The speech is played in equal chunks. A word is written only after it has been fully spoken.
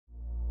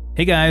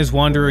Hey guys,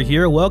 Wanderer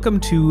here. Welcome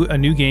to a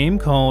new game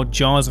called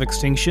Jaws of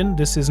Extinction.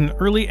 This is an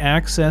early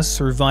access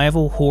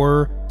survival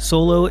horror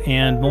solo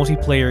and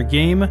multiplayer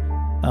game.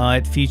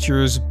 It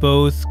features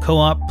both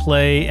co-op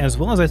play as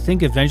well as I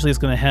think eventually it's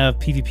going to have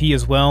PvP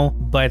as well,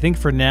 but I think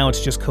for now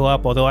it's just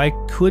co-op, although I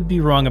could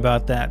be wrong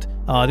about that.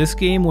 This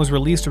game was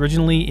released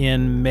originally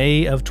in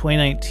May of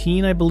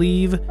 2019, I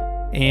believe,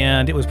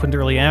 and it was put into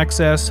early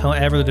access.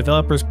 However, the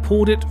developers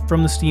pulled it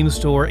from the Steam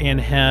store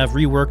and have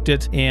reworked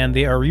it, and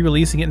they are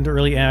re-releasing it into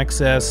early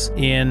access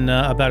in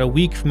about a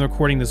week from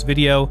recording this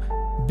video.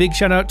 Big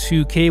shout out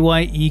to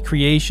KYE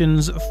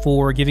Creations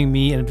for giving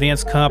me an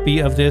advanced copy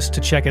of this to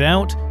check it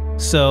out.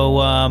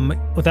 So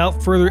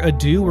without further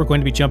ado, we're going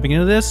to be jumping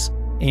into this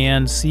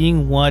and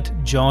seeing what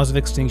Jaws of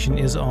Extinction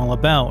is all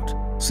about.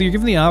 So you're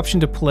given the option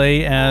to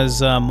play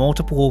as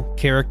multiple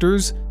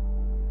characters.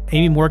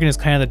 Amy Morgan is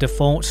kind of the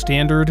default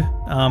standard.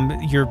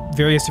 Your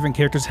various different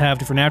characters have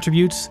different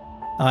attributes.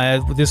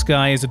 This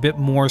guy is a bit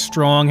more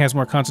strong, has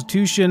more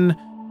constitution,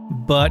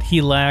 but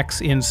he lacks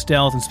in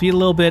stealth and speed a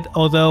little bit,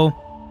 although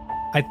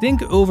I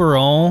think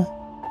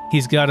overall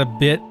he's got a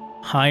bit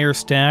higher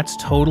stats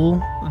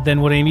total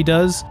than what Amy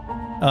does.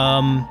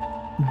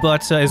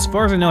 But as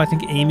far as I know, I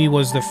think Amy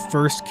was the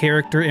first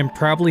character and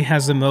probably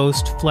has the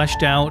most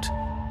fleshed out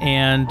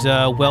and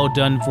well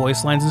done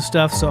voice lines and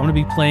stuff, so I'm going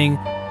to be playing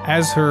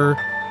as her,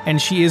 and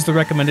she is the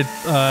recommended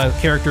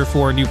character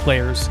for new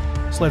players.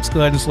 So let's go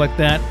ahead and select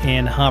that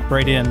and hop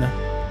right in.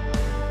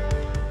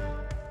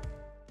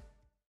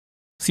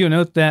 So you'll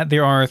note that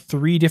there are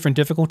 3 different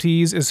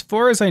difficulties. As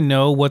far as I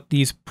know, what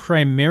these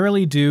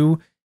primarily do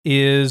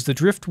is the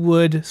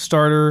Driftwood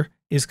starter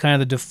is kind of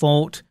the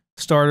default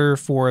starter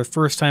for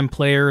first-time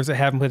players that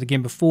haven't played the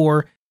game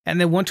before, and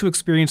they want to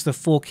experience the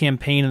full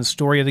campaign and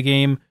story of the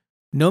game.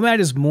 Nomad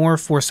is more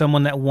for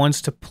someone that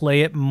wants to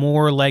play it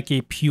more like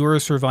a pure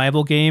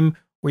survival game,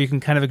 where you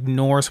can kind of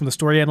ignore some of the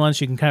story elements,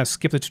 you can kind of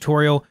skip the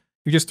tutorial,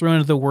 you're just thrown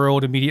into the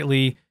world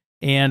immediately,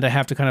 and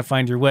have to kind of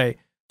find your way.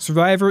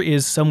 Survivor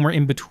is somewhere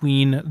in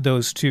between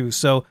those two.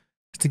 So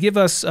to give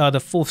us the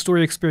full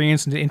story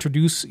experience and to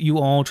introduce you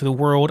all to the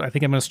world, I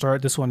think I'm going to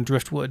start this one,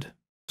 Driftwood.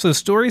 So the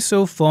story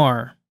so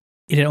far.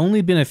 It had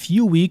only been a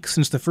few weeks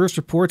since the first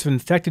reports of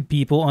infected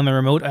people on the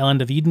remote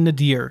island of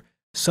Eden-Nadir.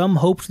 Some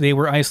hoped they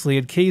were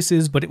isolated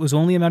cases, but it was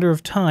only a matter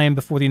of time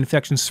before the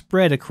infection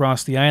spread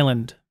across the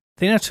island.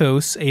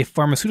 Thanatos, a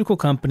pharmaceutical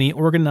company,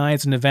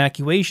 organized an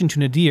evacuation to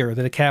Nadir,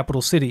 the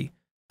capital city.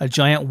 A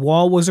giant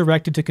wall was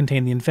erected to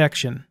contain the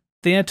infection.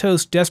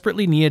 Thanatos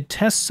desperately needed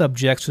test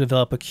subjects to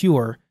develop a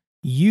cure.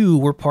 You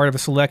were part of a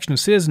selection of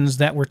citizens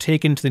that were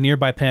taken to the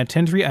nearby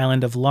penitentiary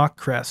island of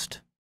Lochcrest.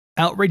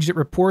 Outraged at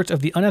reports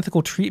of the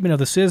unethical treatment of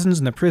the citizens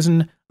in the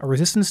prison, a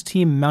resistance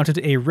team mounted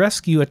a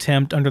rescue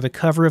attempt under the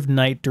cover of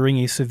night during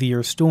a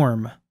severe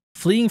storm.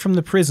 Fleeing from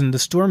the prison, the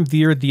storm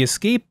veered the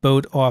escape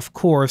boat off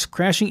course,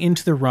 crashing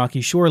into the rocky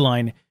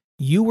shoreline.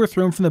 You were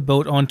thrown from the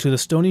boat onto the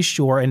stony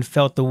shore and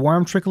felt the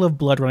warm trickle of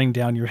blood running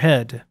down your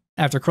head.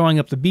 After crawling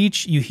up the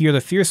beach, you hear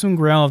the fearsome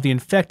growl of the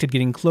infected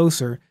getting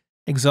closer.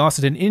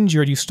 Exhausted and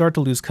injured, you start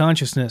to lose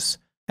consciousness.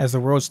 As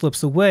the world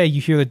slips away, you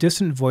hear the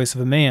distant voice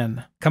of a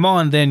man. Come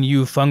on then,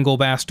 you fungal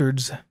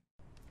bastards.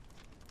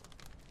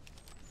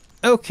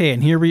 Okay,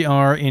 and here we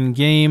are in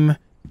game.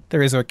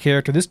 There is our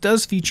character. This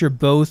does feature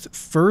both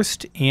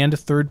first and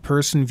third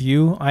person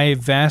view. I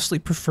vastly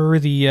prefer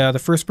the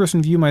first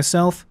person view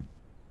myself.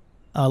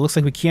 Looks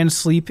like we can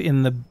sleep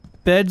in the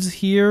beds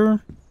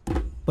here,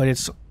 but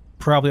it's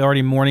probably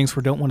already morning, so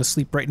we don't want to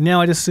sleep right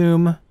now, I'd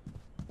assume.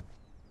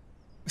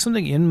 There's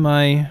something in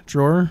my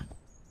drawer.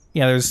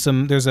 Yeah,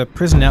 there's a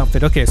prison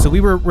outfit. Okay, so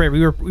we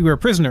were a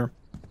prisoner.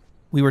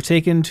 We were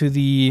taken to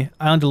the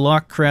island of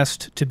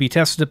Lochcrest to be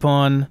tested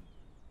upon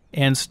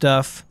and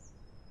stuff.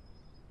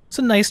 It's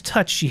a nice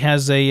touch. She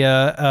has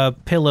a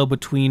pillow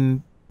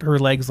between her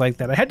legs like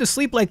that. I had to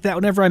sleep like that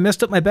whenever I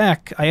messed up my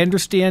back. I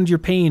understand your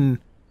pain,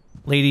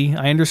 lady.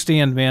 I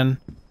understand, man.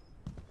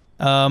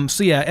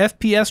 So yeah,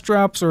 FPS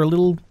drops are a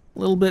little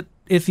bit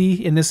iffy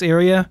in this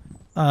area.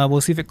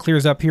 We'll see if it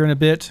clears up here in a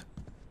bit.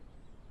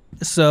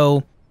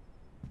 So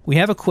we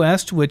have a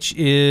quest, which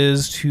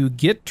is to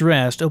get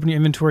dressed. Open your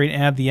inventory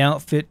and add the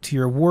outfit to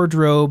your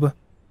wardrobe.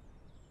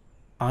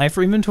 I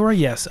for inventory?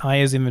 Yes, I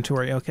is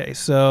inventory. Okay,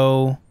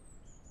 so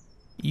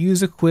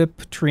use,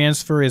 equip,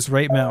 transfer is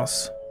right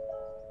mouse.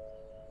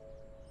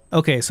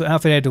 Okay, so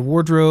outfit add to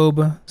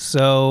wardrobe.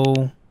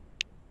 So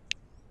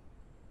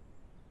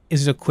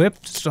is it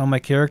equipped? Just on my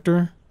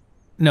character?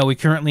 No, we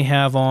currently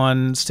have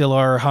on still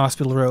our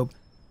hospital robe.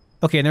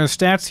 Okay, and there's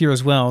stats here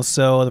as well.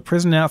 So the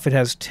prison outfit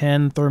has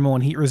 10 thermal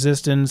and heat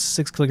resistance,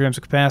 6 kilograms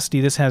of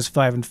capacity. This has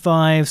 5 and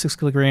 5, 6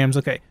 kilograms.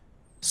 Okay,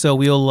 so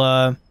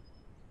we'll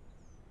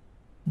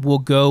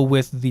go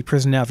with the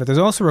prison outfit. There's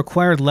also a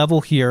required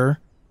level here.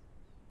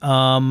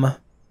 I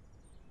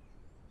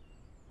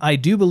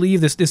do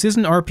believe this is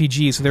an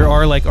RPG, so there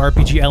are like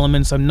RPG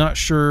elements. I'm not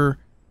sure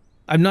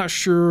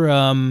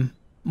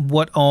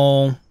what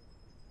all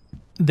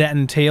that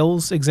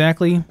entails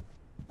exactly.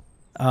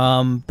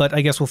 But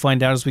I guess we'll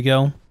find out as we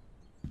go.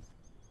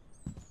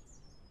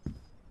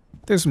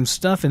 There's some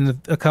stuff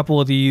in a couple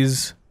of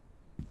these.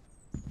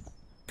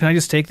 Can I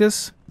just take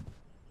this?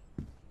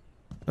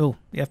 Oh,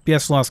 the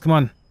FPS lost. Come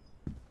on.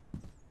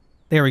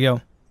 There we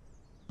go.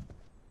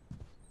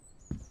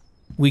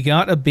 We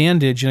got a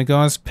bandage and a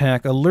gauze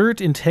pack.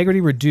 Alert,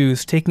 integrity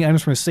reduced. Taking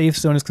items from a safe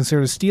zone is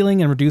considered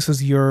stealing and reduces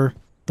the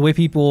way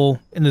people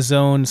in the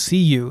zone see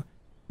you.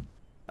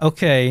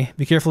 Okay,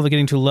 be careful of it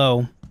getting too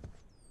low.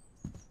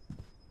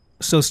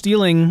 So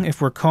stealing,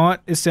 if we're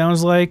caught, it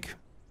sounds like...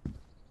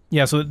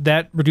 Yeah, so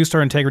that reduced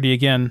our integrity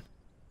again.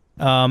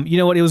 You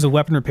know what? It was a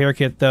weapon repair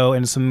kit, though,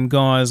 and some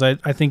gauze. I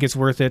think it's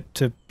worth it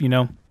to, you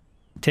know,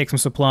 take some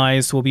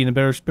supplies so we'll be in a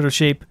better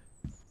shape.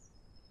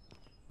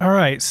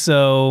 Alright,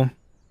 so...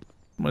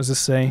 What does this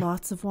say?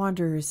 Lots of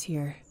wanderers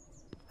here.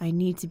 I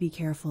need to be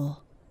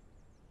careful.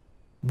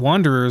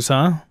 Wanderers,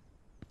 huh?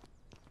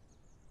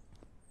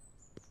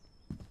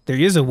 There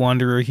is a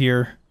wanderer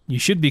here. You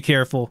should be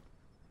careful.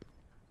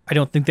 I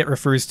don't think that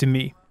refers to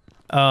me.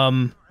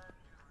 I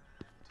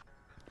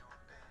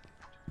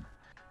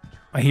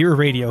hear a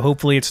radio.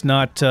 Hopefully it's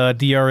not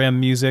DRM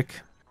music.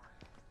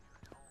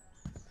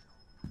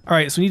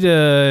 Alright, so we need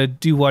to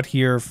do what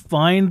here?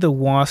 Find the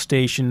wash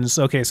stations.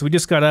 Okay, so we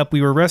just got up.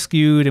 We were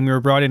rescued and we were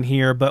brought in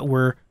here, but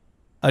we're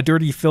a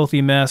dirty,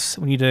 filthy mess.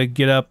 We need to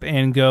get up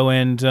and go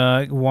and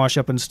wash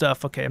up and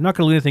stuff. Okay, I'm not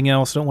going to do anything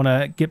else. I don't want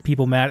to get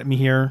people mad at me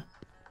here.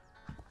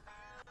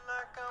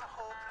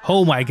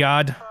 Oh my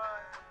god.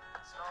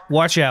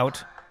 Watch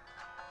out.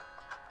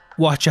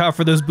 Watch out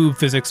for those boob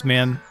physics,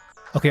 man.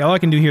 Okay, all I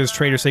can do here is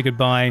trade or say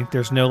goodbye.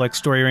 There's no, like,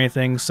 story or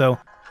anything, so...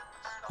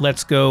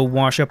 Let's go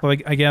wash up, I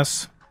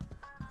guess.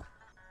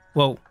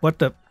 Whoa, what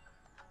the...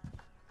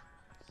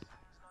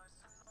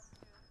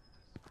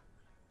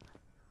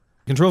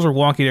 Controls are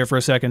wonky there for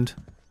a second.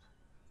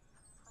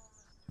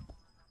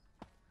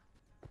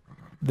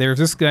 There's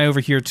this guy over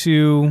here,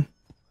 too.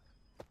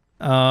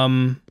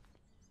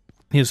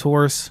 His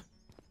horse.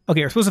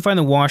 Okay, we're supposed to find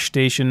the wash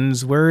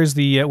stations. Where are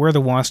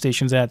the wash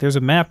stations at? There's a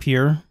map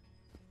here.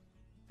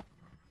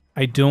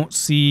 I don't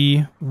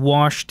see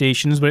wash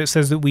stations, but it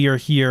says that we are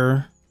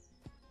here.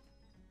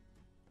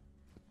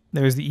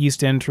 There's the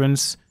east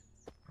entrance.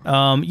 You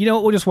know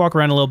what? We'll just walk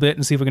around a little bit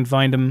and see if we can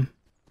find them.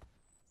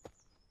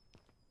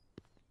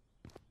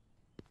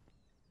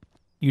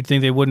 You'd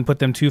think they wouldn't put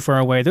them too far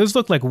away. Those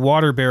look like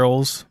water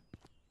barrels.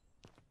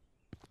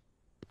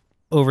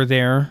 Over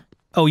there.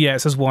 Oh yeah, it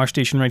says wash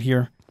station right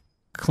here.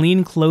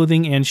 Clean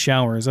clothing and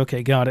showers.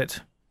 Okay, got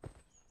it.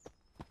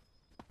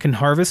 Can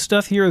harvest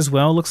stuff here as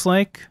well, looks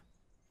like.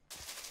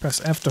 Press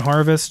F to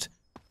harvest.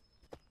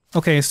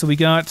 Okay, so we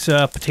got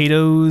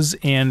potatoes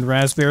and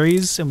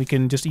raspberries, and we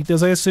can just eat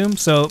those, I assume.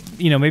 So,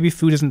 you know, maybe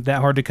food isn't that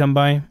hard to come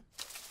by.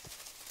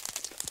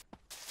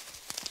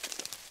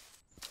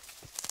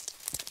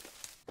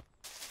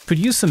 Could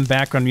use some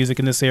background music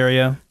in this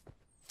area.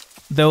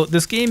 Though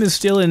this game is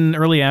still in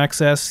early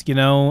access, you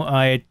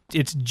know,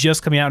 it's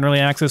just coming out in early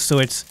access, so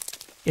it's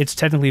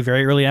technically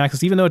very early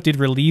access, even though it did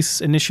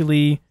release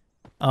initially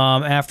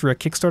after a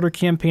Kickstarter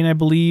campaign, I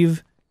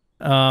believe.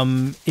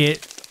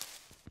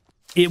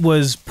 It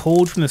was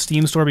pulled from the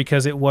Steam store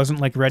because it wasn't,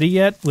 like, ready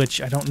yet, which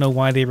I don't know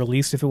why they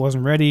released if it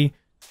wasn't ready.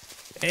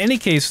 In any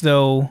case,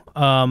 though,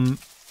 I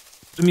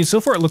mean, so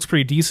far it looks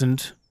pretty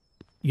decent,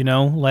 you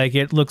know? Like,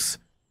 it looks...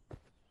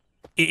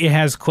 It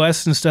has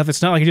quests and stuff.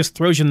 It's not like it just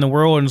throws you in the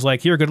world and is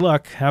like, here, good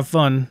luck, have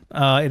fun.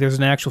 There's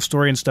an actual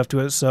story and stuff to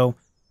it, so... All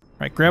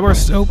right, grab our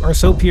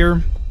soap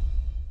here.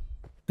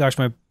 Gosh,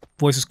 my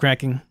voice is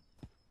cracking.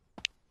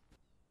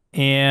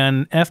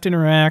 And F to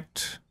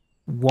interact...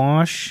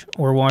 Wash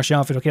or wash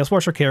outfit. Okay, let's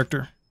wash our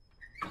character.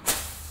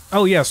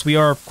 Oh yes, we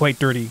are quite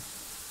dirty.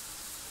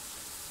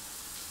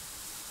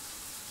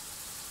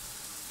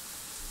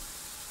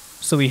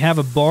 So we have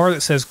a bar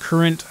that says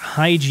current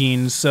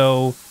hygiene,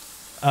 so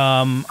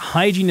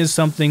hygiene is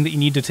something that you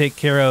need to take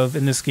care of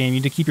in this game.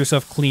 You need to keep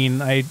yourself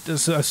clean. I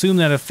assume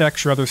that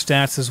affects your other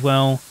stats as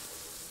well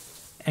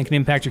and can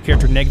impact your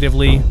character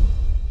negatively,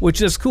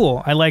 which is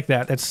cool. I like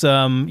that. That's,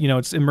 you know,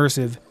 it's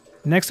immersive.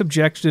 Next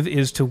objective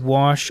is to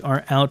wash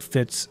our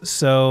outfits.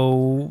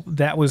 So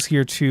that was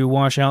here to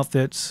wash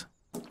outfits.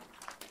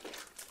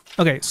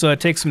 Okay, so it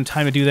takes some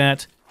time to do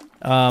that.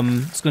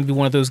 It's going to be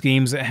one of those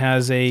games that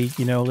has a,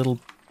 you know, little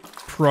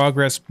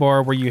progress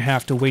bar where you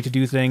have to wait to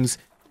do things.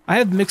 I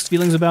have mixed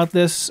feelings about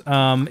this.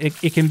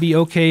 It can be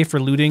okay for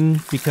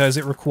looting because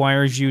it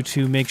requires you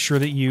to make sure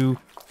that you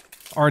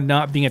are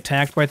not being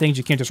attacked by things.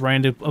 You can't just run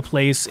into a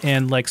place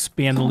and, like,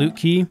 spam the loot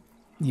key.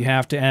 You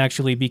have to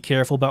actually be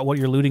careful about what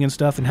you're looting and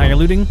stuff and how you're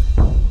looting.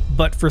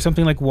 But for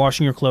something like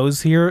washing your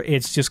clothes here,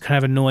 it's just kind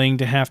of annoying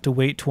to have to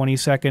wait 20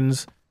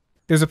 seconds.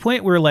 There's a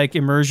point where, like,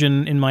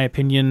 immersion, in my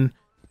opinion,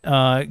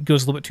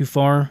 goes a little bit too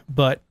far,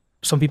 but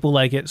some people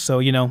like it, so,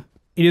 you know,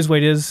 it is what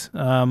it is.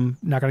 Not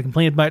going to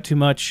complain about it too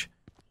much.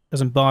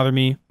 Doesn't bother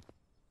me.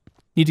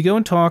 Need to go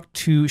and talk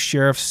to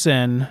Sheriff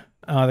Sen,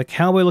 the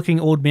cowboy-looking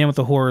old man with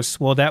the horse.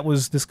 Well, that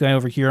was this guy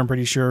over here, I'm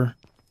pretty sure,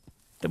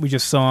 that we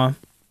just saw.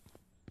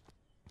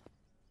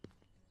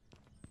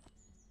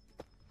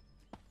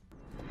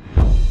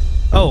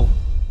 Oh,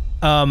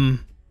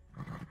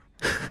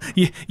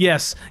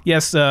 Yes,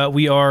 yes,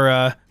 we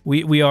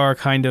are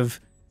kind of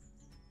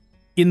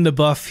in the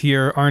buff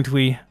here, aren't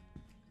we?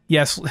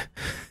 Yes,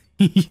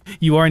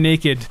 you are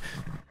naked.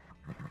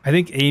 I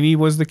think Amy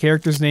was the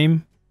character's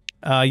name.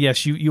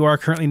 Yes, you are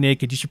currently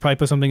naked. You should probably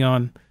put something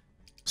on.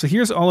 So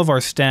here's all of our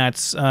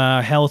stats.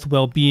 Health,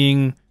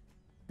 well-being.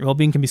 Your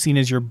well-being can be seen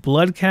as your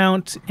blood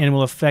count and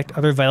will affect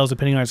other vitals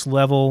depending on its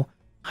level.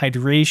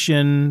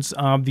 Hydration's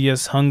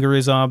obvious. Hunger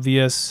is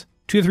obvious.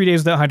 2 to 3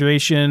 days without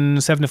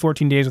hydration. 7 to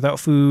 14 days without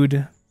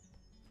food.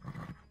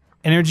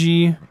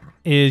 Energy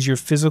is your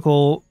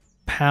physical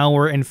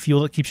power and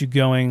fuel that keeps you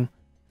going.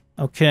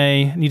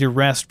 Okay, need to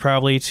rest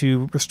probably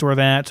to restore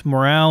that.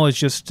 Morale is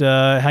just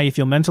how you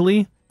feel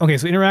mentally. Okay,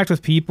 so interact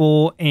with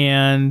people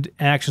and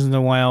actions in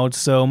the wild.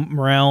 So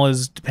morale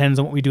depends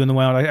on what we do in the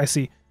wild. I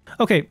see.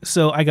 Okay,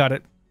 so I got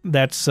it.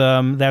 That's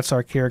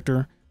our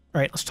character.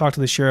 All right, let's talk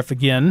to the sheriff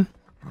again.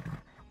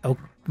 Oh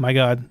my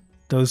God,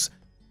 those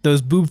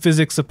boob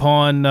physics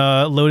upon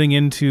loading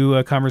into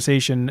a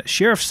conversation.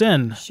 Sheriff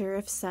Sen.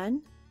 Sheriff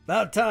Sen?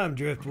 About time,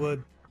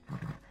 Driftwood.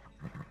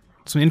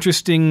 Some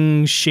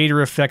interesting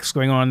shader effects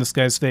going on in this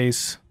guy's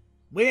face.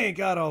 We ain't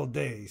got all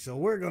day, so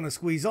we're gonna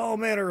squeeze all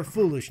manner of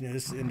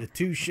foolishness into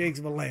 2 shakes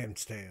of a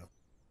lamb's tail.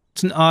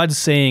 It's an odd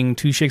saying,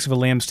 2 shakes of a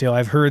lamb's tail.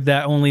 I've heard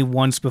that only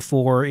once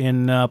before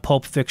in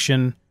Pulp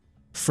Fiction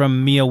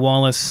from Mia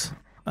Wallace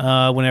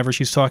whenever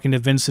she's talking to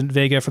Vincent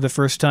Vega for the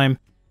first time.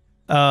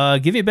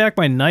 Give me back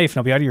my knife and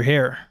I'll be out of your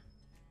hair.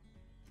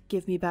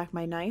 Give me back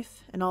my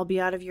knife and I'll be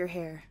out of your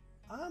hair.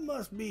 I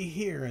must be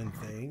hearing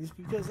things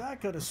because I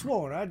could have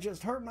sworn I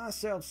just heard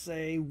myself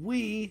say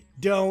we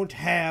don't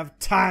have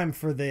time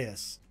for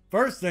this.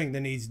 First thing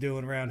that needs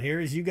doing around here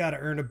is you gotta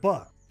earn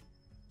 $1.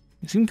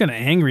 You seem kind of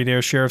angry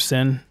there, Sheriff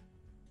Sen.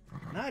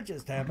 And I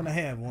just happen to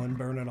have one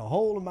burning a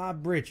hole in my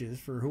britches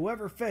for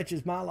whoever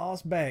fetches my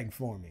lost bag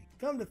for me.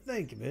 Come to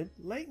think of it,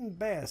 Leighton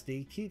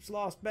Basti keeps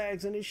lost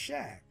bags in his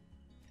shack.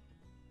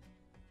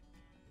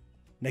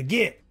 Now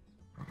get!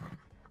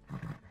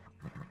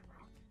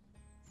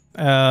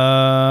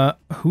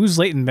 Who's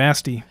Leighton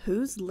Basti?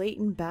 Who's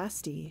Leighton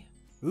Basti?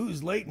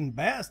 Who's Leighton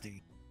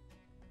Basti?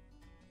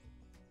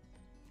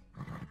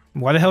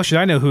 Why the hell should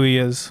I know who he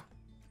is?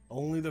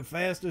 Only the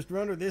fastest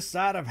runner this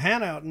side of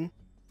Hanoughton.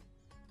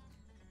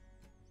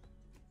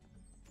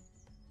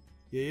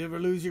 You ever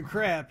lose your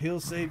crap, he'll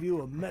save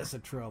you a mess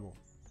of trouble.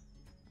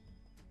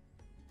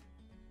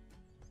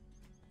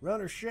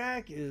 Runner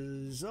Shack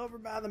is over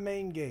by the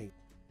main gate.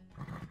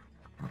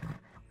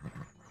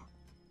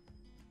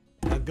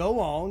 Now go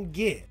on,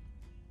 get.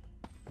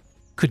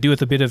 Could do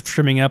with a bit of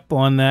trimming up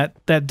on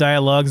that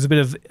dialogue. There's a bit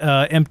of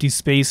empty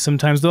space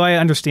sometimes, though I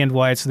understand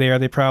why it's there.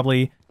 They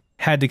probably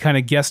had to kind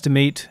of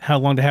guesstimate how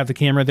long to have the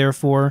camera there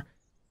for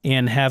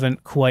and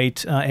haven't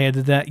quite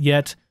added that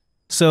yet.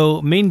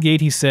 So, main gate,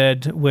 he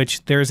said,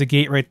 which there's a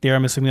gate right there.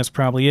 I'm assuming that's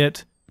probably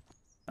it.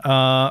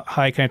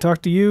 Hi, can I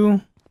talk to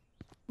you?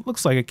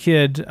 Looks like a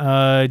kid.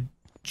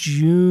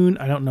 June,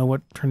 I don't know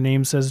what her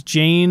name says.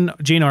 Jane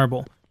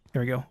Arble.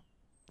 There we go.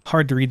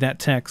 Hard to read that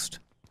text.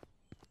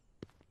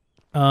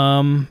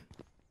 Oh,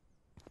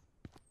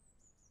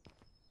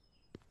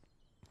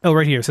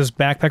 right here. It says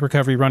backpack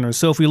recovery runners.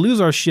 So if we lose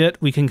our shit,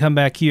 we can come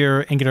back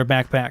here and get our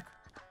backpack.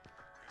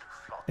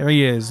 There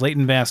he is,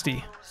 Leighton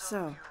Basti.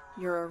 So,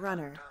 you're a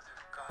runner.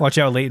 Watch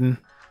out, Leighton.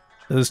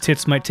 Those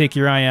tits might take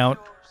your eye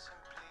out.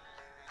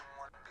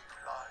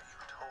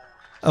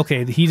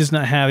 Okay, he does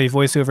not have a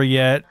voiceover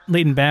yet.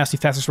 Leighton Basti,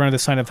 fastest runner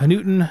this side of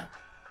Hanoughton.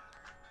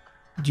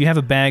 Do you have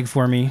a bag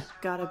for me?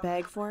 Got a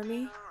bag for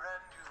me?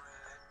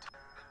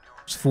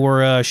 It's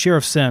for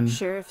Sheriff Sen.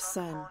 Sheriff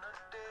Sen.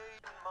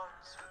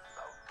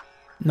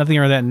 Nothing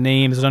under that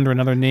name. Is it under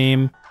another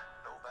name?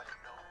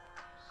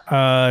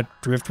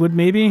 Driftwood,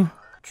 maybe?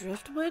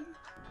 Driftwood?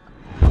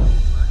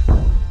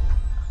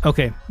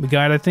 Okay, we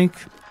got it, I think.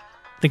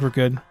 I think we're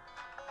good.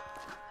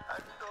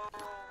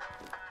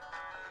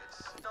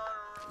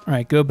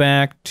 Alright, go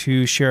back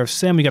to Sheriff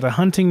Sen. We got a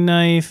hunting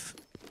knife.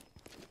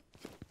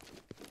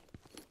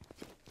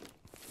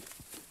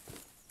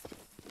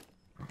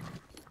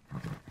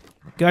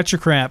 Got your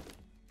crap.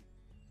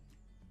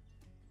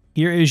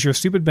 Here is your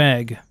stupid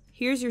bag.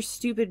 Here's your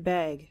stupid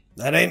bag.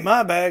 That ain't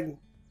my bag.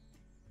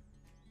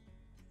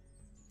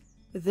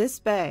 This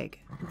bag,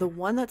 the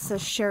one that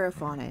says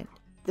sheriff on it,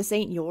 this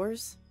ain't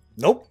yours?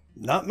 Nope,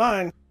 not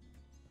mine.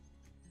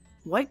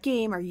 What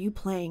game are you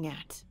playing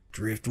at?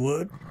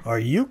 Driftwood, are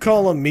you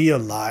calling me a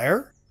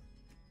liar?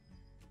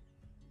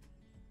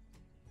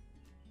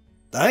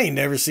 I ain't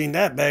never seen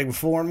that bag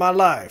before in my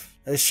life.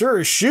 As sure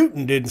as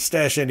shooting didn't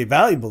stash any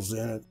valuables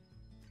in it.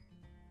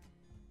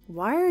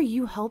 Why are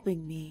you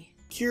helping me?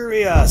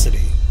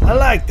 Curiosity. I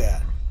like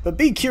that. But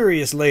be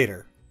curious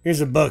later.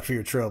 Here's $1 for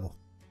your trouble.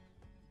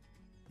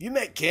 You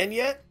met Ken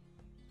yet?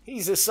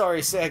 He's a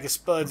sorry sack of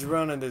spuds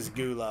running this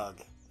gulag.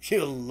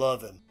 You'll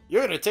love him.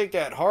 You're gonna take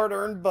that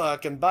hard-earned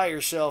 $1 and buy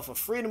yourself a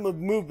freedom of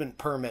movement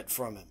permit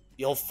from him.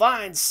 You'll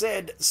find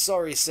said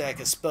sorry sack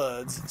of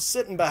spuds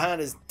sitting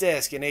behind his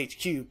desk in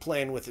HQ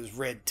playing with his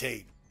red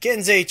tape.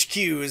 Ken's HQ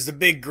is the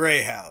big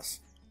gray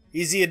house.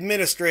 He's the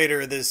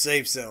administrator of this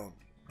safe zone,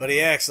 but he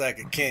acts like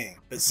a king.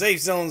 But safe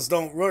zones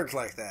don't work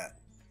like that.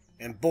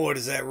 And boy,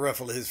 does that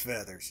ruffle his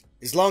feathers.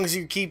 As long as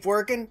you keep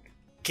working,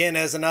 Ken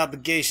has an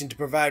obligation to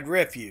provide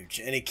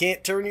refuge, and he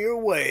can't turn you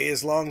away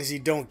as long as you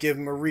don't give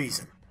him a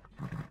reason.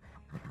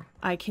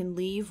 I can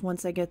leave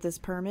once I get this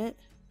permit?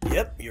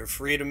 Yep, you're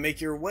free to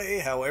make your way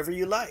however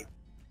you like.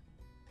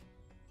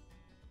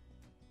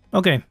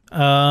 Okay,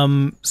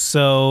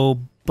 so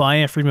buy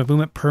a freedom of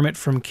movement permit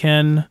from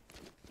Ken.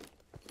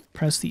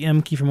 Press the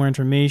M key for more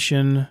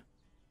information.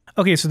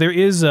 Okay, so there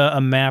is a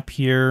map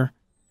here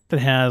that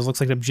has, looks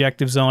like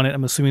objectives on it.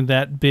 I'm assuming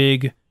that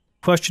big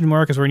question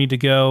mark is where I need to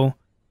go.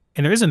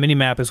 And there is a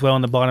mini-map as well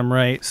on the bottom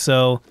right,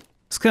 so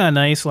it's kind of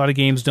nice. A lot of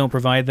games don't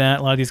provide that.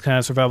 A lot of these kind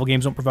of survival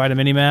games don't provide a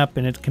mini-map,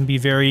 and it can be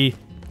very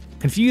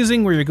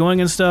confusing where you're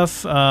going and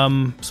stuff.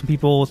 Some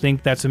people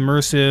think that's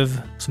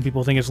immersive. Some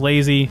people think it's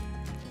lazy.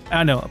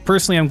 I don't know.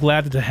 Personally, I'm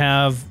glad to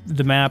have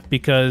the map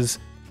because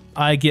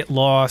I get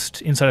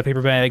lost inside a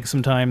paper bag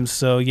sometimes,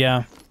 so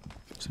yeah.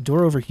 There's a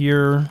door over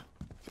here.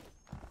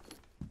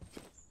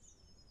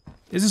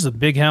 This is a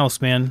big house,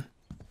 man.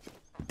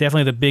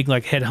 Definitely the big,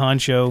 like, head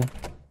honcho.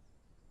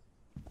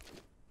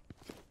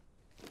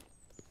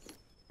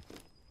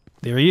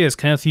 There he is,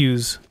 Kenneth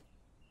Hughes.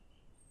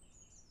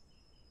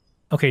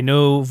 Okay,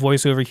 no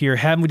voiceover here.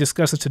 Haven't we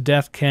discussed this to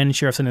death, Ken?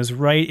 Sheriffson is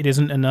right. It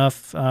isn't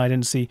enough. I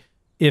didn't see.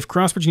 If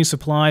Crossbridge needs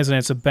supplies, then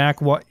it's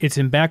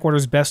in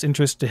Backwater's best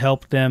interest to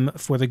help them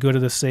for the good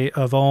of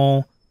of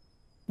all.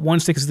 One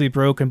stick is easily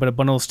broken, but a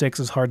bundle of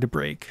sticks is hard to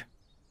break.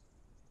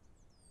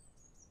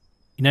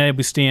 United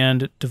we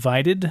stand,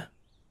 divided.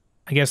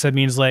 I guess that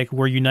means, like,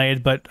 we're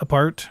united but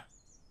apart.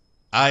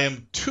 I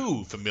am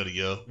too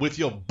familiar with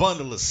your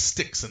bundle of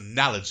sticks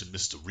analogy,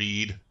 Mr.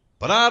 Reed,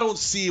 but I don't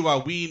see why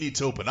we need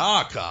to open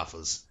our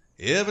coffers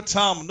every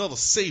time another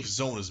safe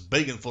zone is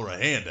begging for a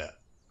handout.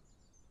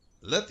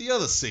 Let the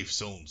other safe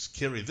zones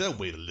carry their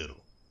weight a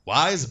little.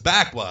 Why is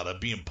Backwater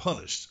being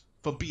punished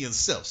for being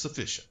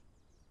self-sufficient?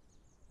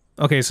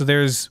 Okay, so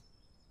there's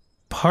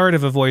part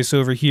of a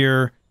voiceover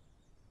here.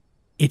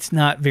 It's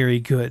not very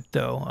good,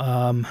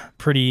 though.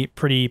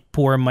 Pretty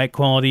poor mic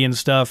quality and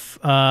stuff.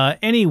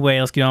 Anyway,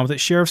 let's get on with it.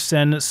 Sheriff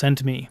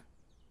sent me.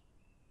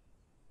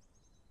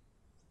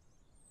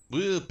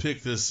 We'll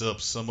pick this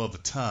up some other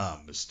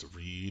time, Mr.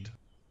 Reed.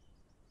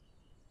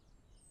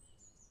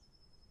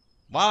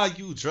 Why are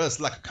you dressed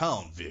like a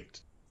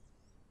convict?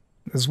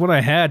 This is what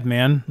I had,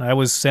 man. I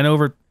was sent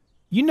over...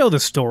 You know the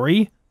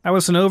story. I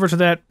was sent over to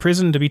that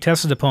prison to be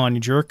tested upon, you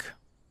jerk.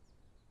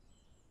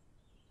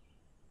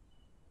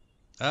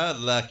 I'd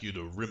like you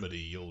to remedy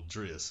your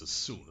dress as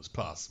soon as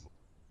possible.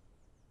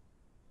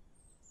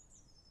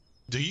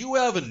 Do you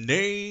have a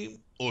name,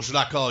 or should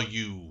I call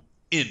you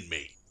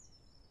Inmate?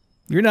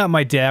 You're not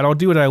my dad. I'll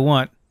do what I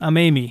want. I'm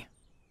Amy.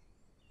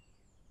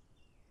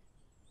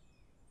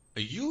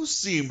 You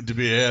seem to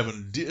be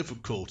having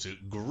difficulty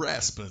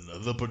grasping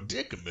the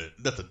predicament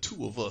that the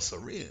two of us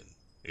are in.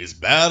 It's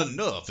bad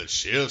enough that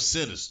Sheriff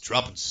Sin is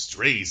dropping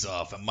strays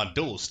off at my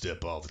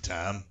doorstep all the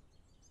time.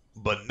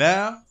 But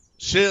now,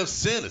 Sheriff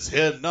Sin is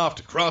heading off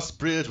to cross the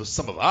bridge with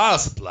some of our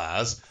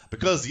supplies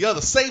because the other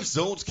safe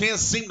zones can't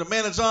seem to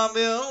manage on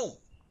their own.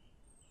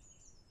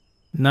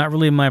 Not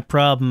really my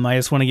problem. I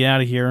just want to get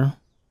out of here.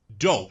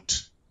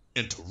 Don't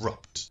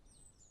interrupt.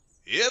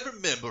 Every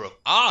member of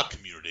our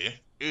community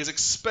is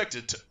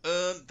expected to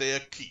earn their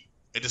keep.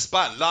 And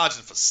despite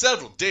lodging for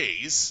several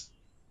days,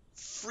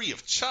 free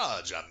of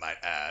charge I might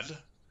add,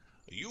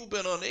 you've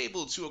been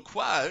unable to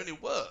acquire any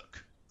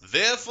work.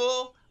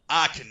 Therefore,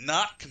 I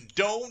cannot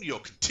condone your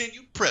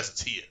continued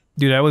presence here.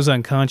 Dude, I was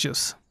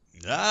unconscious.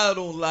 I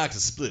don't like to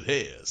split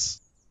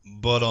hairs,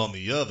 but on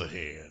the other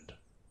hand,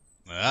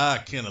 I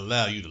can't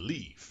allow you to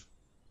leave.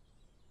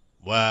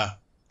 Why,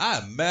 I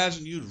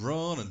imagine you'd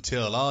run and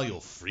tell all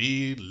your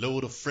free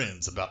load of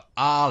friends about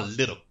our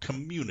little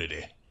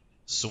community.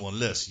 So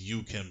unless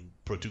you can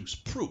produce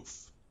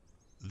proof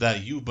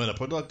that you've been a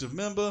productive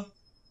member...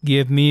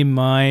 Give me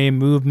my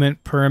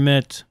movement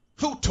permit.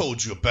 Who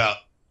told you about...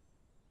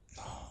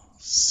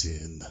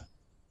 Sin.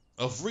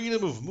 A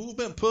freedom of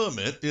movement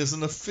permit is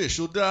an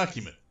official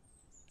document.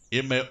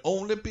 It may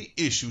only be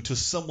issued to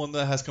someone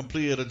that has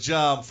completed a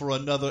job for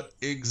another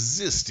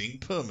existing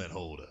permit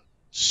holder.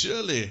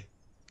 Surely,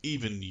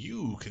 even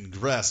you can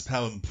grasp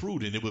how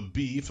imprudent it would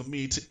be for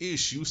me to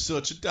issue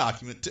such a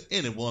document to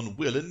anyone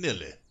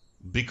willy-nilly,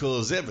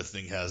 because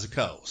everything has a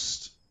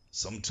cost.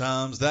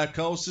 Sometimes that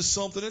cost is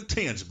something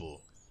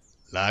intangible,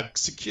 like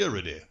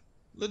security,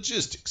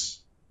 logistics,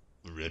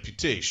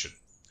 reputation,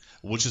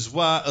 which is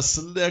why a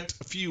select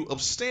few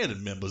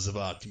upstanding members of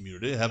our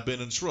community have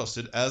been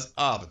entrusted as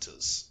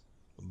arbiters.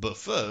 But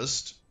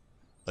first,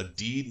 a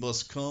deed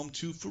must come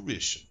to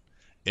fruition,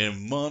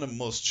 and money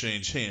must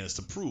change hands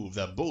to prove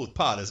that both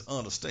parties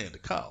understand the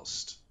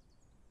cost.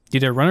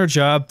 Did a runner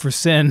job for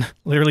Sin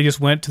literally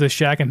just went to the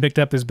shack and picked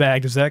up his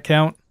bag. Does that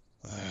count?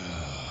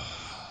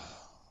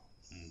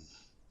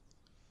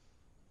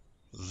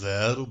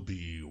 That'll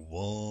be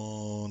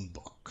 $1.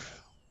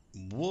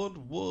 What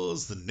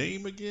was the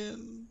name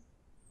again?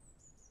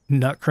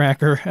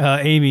 Nutcracker.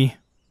 Amy.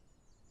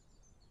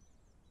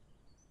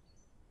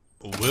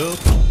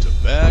 Welcome to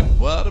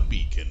Backwater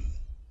Beacon.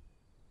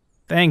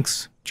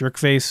 Thanks,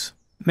 jerkface.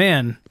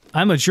 Man,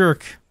 I'm a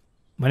jerk.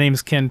 My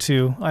name's Ken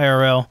too,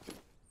 IRL.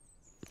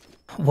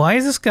 Why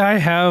does this guy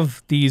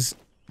have these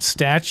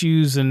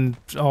statues and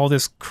all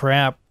this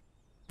crap?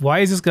 Why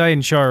is this guy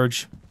in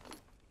charge?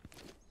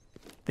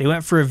 They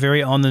went for a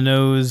very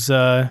on-the-nose,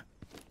 kind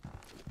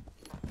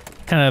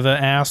of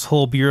an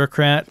asshole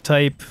bureaucrat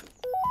type.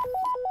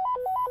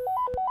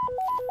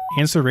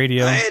 Answer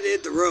radio. I had to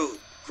hit the road.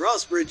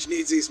 Crossbridge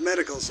needs these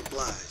medical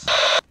supplies.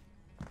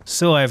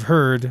 So I've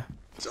heard.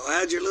 So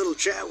how'd your little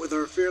chat with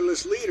our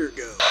fearless leader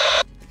go?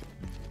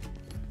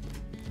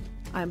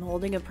 I'm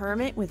holding a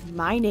permit with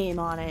my name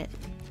on it.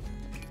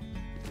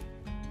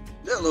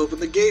 They'll open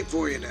the gate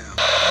for you now.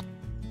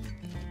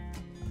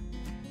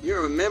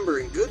 You're a member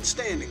in good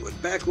standing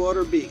with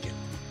Backwater Beacon.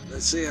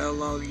 Let's see how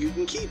long you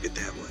can keep it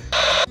that way.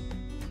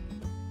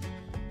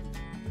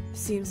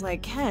 Seems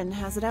like Ken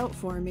has it out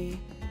for me.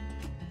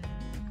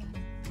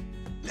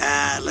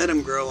 Nah, let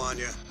him grow on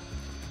you.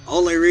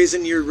 Only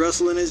reason you're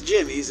rustling his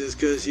jimmies is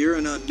because you're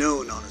an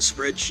unknown on a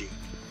spreadsheet.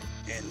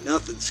 And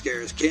nothing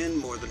scares Ken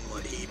more than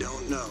what he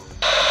don't know.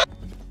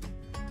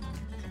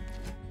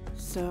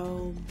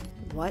 So,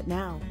 what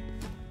now?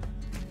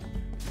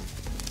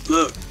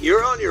 Look,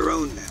 you're on your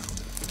own now.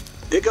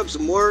 Pick up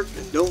some work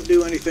and don't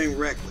do anything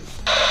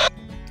reckless.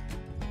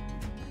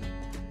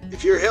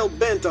 If you're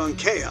hell-bent on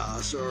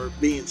chaos or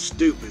being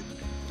stupid,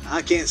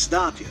 I can't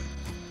stop you.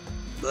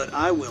 But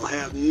I will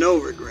have no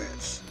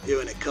regrets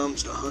when it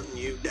comes to hunting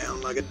you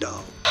down like a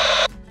dog.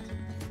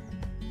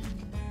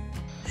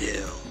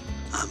 Hell,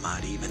 I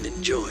might even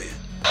enjoy it.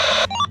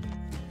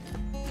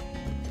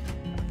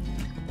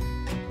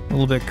 A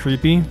little bit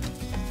creepy. You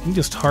can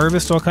just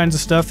harvest all kinds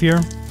of stuff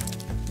here.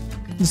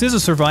 This is a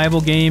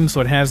survival game, so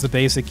it has the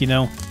basic, you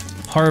know,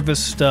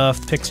 harvest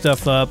stuff, pick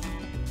stuff up,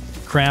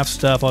 craft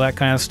stuff, all that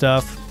kind of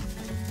stuff.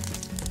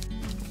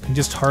 You can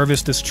just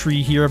harvest this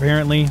tree here,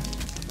 apparently.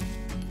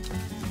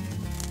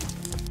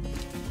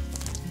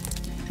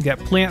 You got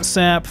plant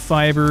sap,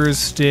 fibers,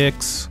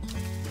 sticks.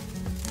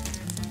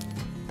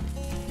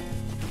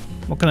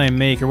 What can I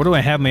make, or what do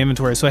I have in my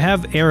inventory? So I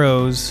have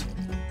arrows.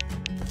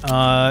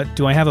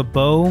 Do I have a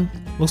bow?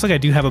 Looks like I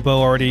do have a bow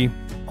already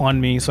on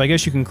me, so I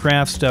guess you can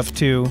craft stuff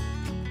too.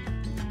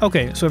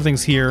 Okay, so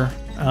everything's here.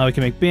 We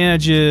can make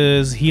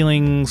bandages,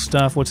 healing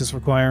stuff. What's this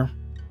require?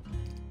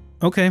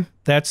 Okay,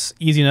 that's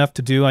easy enough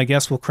to do. I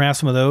guess we'll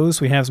craft some of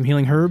those. We have some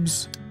healing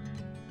herbs.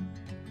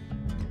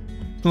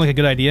 Sounds like a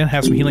good idea.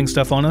 Have some healing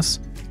stuff on us.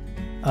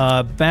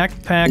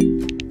 Backpack.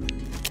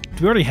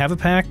 Do we already have a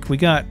pack? We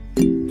got...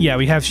 Yeah,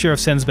 we have Sheriff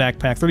Sen's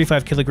backpack.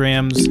 35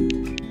 kilograms.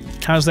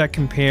 How does that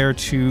compare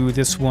to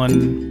this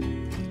one?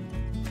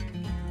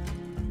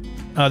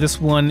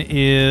 This one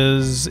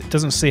is... It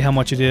doesn't say how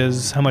much it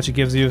is, how much it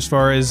gives you as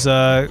far as...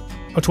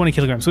 20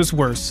 kilograms, so it's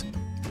worse.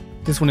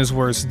 This one is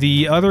worse.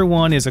 The other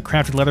one is a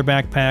crafted leather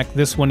backpack.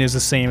 This one is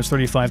the same, it's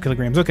 35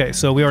 kilograms. Okay,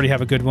 so we already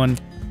have a good one.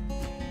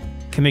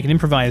 Can make an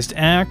improvised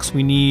axe.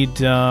 We need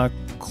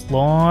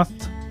cloth,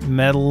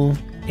 metal,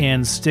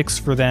 and sticks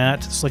for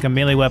that. It's like a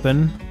melee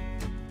weapon.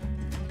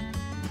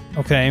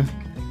 Okay.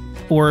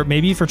 Or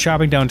maybe for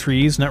chopping down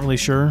trees, not really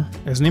sure.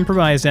 There's an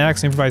improvised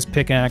axe, an improvised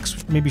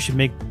pickaxe. Maybe we should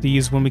make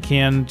these when we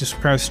can. Just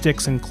require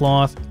sticks and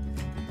cloth.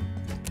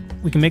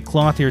 We can make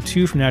cloth here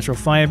too from natural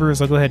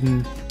fibers. I'll go ahead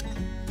and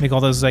make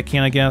all those as I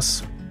can, I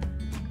guess.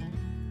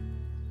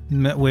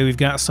 And that way we've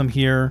got some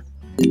here.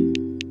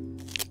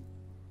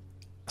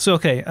 So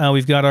okay,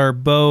 we've got our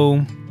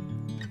bow.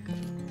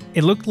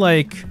 It looked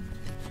like...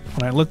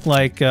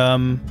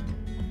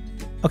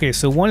 okay,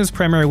 so 1 is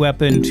primary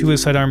weapon, 2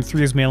 is sidearm,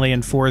 3 is melee,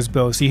 and 4 is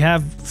bow. So you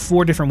have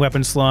 4 different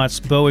weapon slots.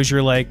 Bow is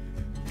your, like,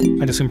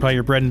 I'd assume probably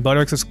your bread and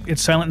butter, because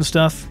it's silent and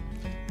stuff.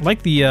 I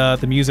like the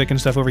music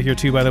and stuff over here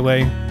too, by the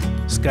way.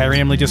 This guy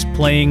randomly just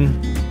playing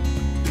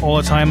all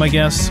the time, I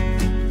guess.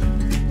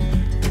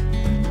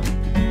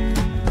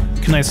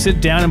 Can I sit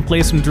down and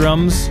play some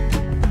drums?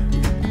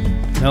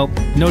 Nope,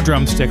 no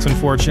drumsticks,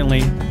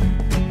 unfortunately.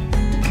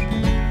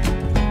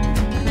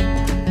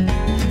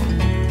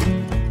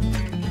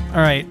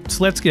 Alright,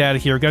 so let's get out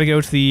of here. Gotta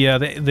go to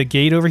the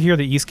gate over here,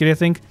 the east gate, I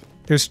think.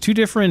 There's 2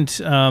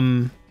 different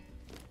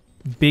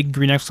big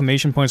green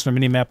exclamation points on our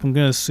mini-map. I'm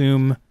gonna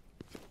assume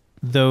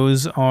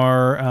those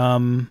are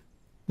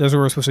where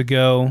we're supposed to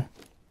go.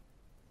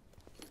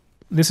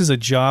 This is a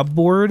job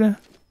board. It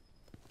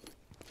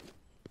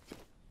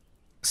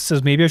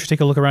says maybe I should take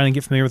a look around and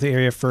get familiar with the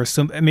area first.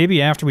 So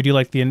maybe after we do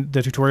like the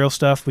tutorial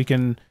stuff, we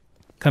can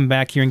come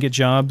back here and get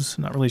jobs.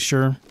 Not really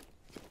sure.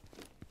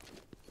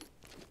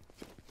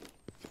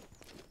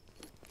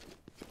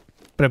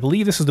 But I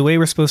believe this is the way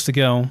we're supposed to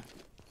go.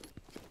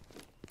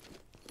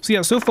 So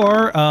yeah, so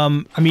far, I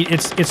mean,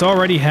 it's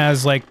already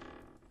has like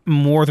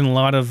more than a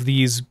lot of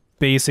these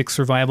basic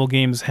survival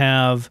games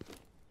have.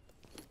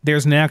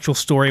 There's an actual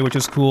story, which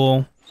is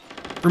cool.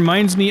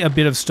 Reminds me a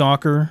bit of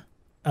Stalker,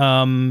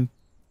 but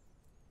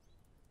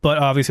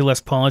obviously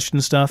less polished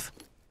and stuff.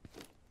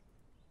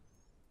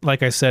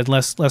 like I said,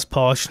 less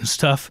polish and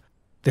stuff.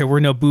 There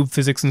were no boob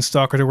physics in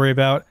Stalker to worry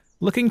about.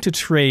 Looking to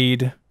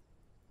trade.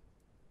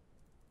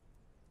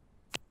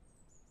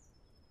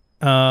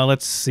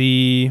 Let's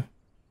see.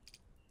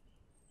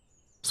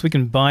 So we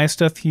can buy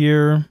stuff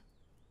here.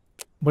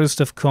 What does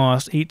stuff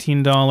cost?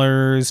 $18,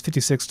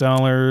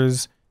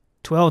 $56,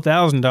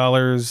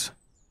 $12,000,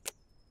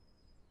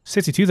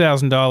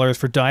 $62,000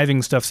 for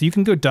diving stuff. So you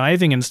can go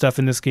diving and stuff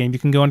in this game. You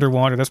can go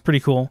underwater. That's pretty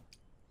cool.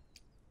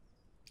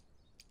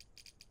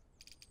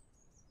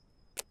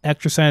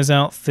 Exercise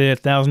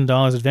outfit,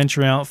 $1,000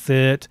 adventure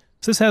outfit.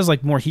 So this has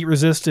like more heat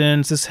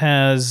resistance. This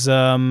has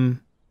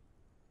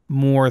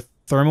more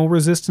thermal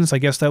resistance. I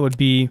guess that would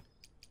be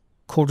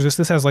cold resist.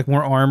 This has like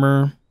more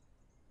armor.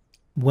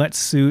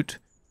 Wetsuit.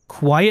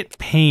 Quiet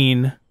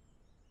pain.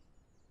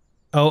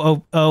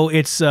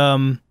 It's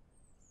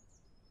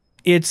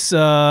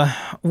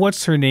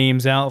what's her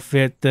name's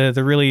outfit?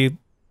 The really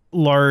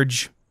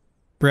large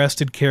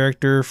breasted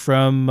character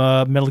from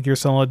Metal Gear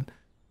Solid.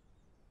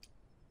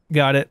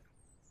 Got it.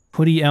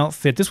 Hoodie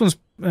outfit. This one's,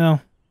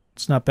 well,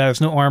 it's not bad. There's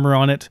no armor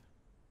on it.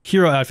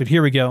 Hero outfit.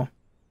 Here we go.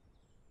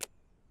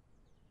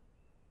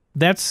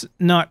 That's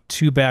not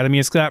too bad. I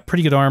mean, it's got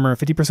pretty good armor.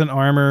 50%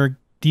 armor,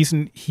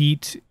 decent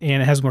heat,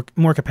 and it has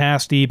more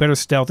capacity, better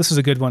stealth. This is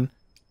a good one.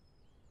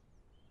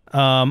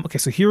 Okay,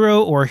 so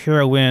hero or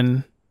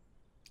heroine.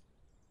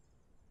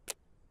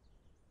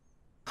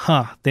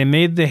 Huh. They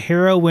made the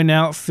heroine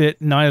outfit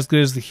not as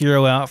good as the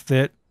hero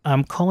outfit.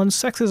 I'm calling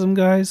sexism,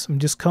 guys. I'm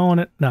just calling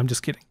it. No, I'm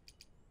just kidding.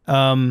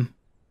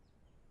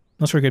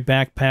 That's for a good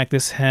backpack.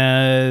 This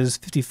has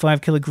 55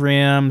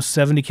 kilograms,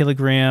 70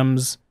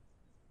 kilograms.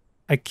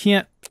 I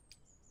can't...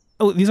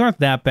 Oh, these aren't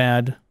that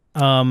bad.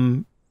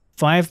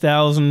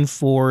 5,000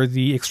 for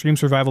the extreme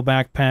survival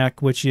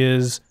backpack, which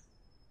is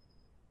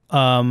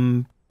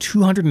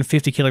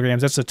 250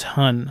 kilograms. That's a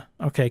ton.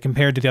 Okay,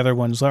 compared to the other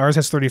ones. Ours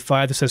has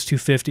 35. This has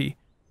 250.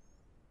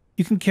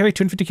 You can carry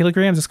 250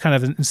 kilograms. It's kind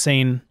of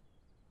insane.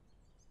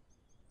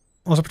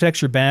 Also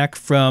protects your back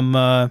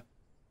from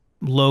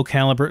low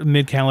caliber,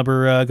 mid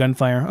caliber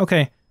gunfire.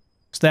 Okay,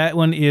 so that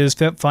one is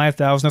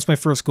 5,000. That's my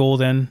first goal.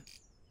 Then,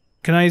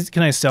 can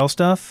I sell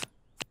stuff?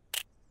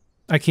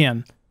 I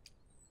can.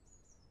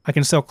 I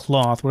can sell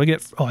cloth. What do I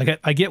get? Oh,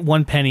 I get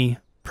 1 penny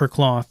per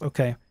cloth.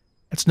 Okay,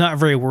 it's not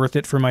very worth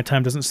it for my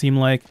time. Doesn't seem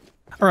like.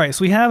 All right,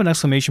 so we have an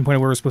exclamation point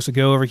of where we're supposed to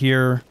go over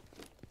here.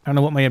 I don't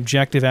know what my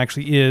objective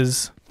actually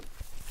is,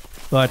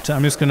 but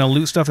I'm just gonna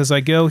loot stuff as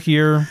I go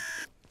here.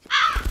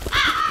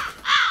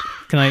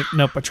 Can I?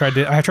 Nope. I tried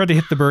to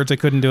hit the birds. I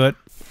couldn't do it.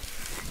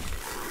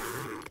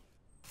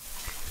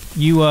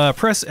 You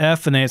press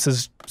F and then it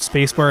says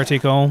spacebar to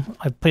take all.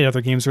 I've played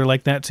other games that are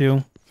like that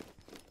too.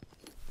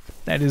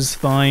 That is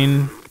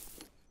fine.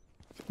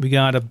 We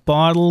got a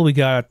bottle. We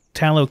got a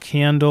tallow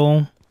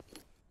candle.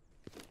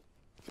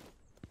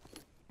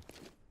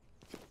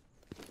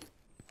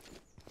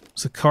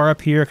 There's a car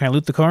up here. Can I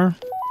loot the car?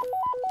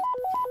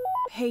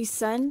 Hey,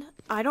 son,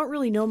 I don't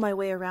really know my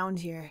way around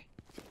here.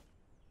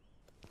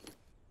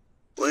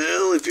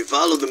 Well, if you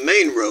follow the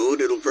main road,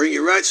 it'll bring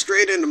you right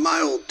straight into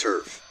my old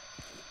turf.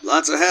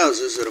 Lots of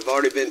houses that have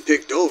already been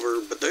picked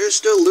over, but there's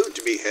still loot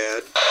to be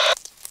had.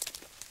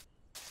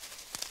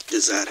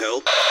 Does that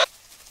help?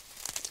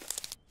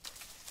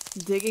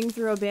 Digging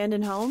through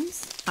abandoned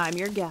homes? I'm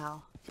your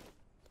gal.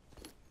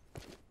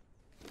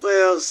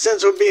 Well,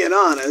 since we're being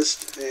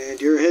honest, and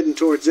you're heading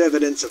towards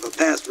evidence of a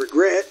past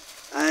regret,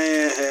 I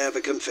have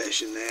a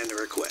confession and a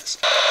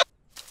request.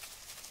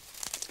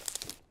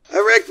 I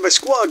wrecked my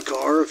squad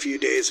car a few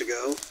days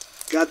ago.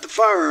 Got the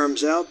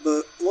firearms out,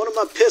 but one of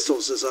my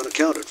pistols is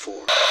unaccounted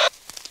for.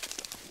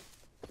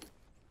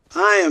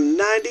 I am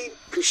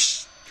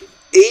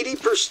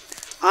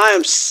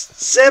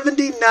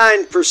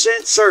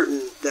 79%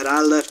 certain that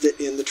I left it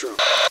in the trunk.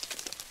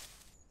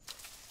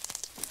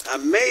 I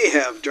may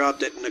have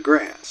dropped it in the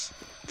grass.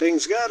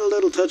 Things got a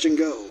little touch and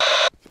go.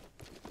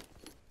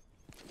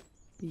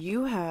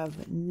 You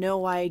have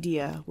no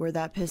idea where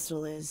that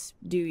pistol is,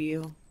 do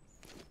you?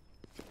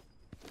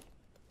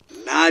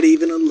 Not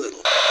even a little.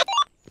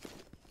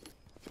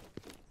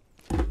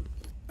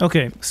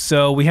 Okay,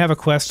 so we have a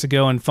quest to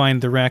go and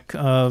find the wreck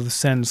of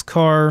Sen's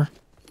car,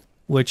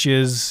 which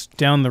is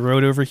down the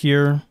road over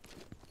here.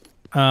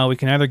 We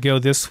can either go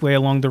this way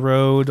along the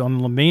road on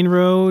the main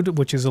road,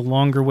 which is a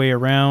longer way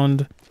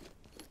around,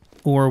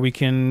 or we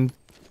can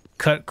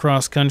cut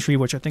cross country,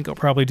 which I think I'll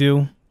probably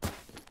do.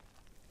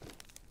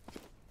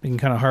 We can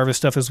kind of harvest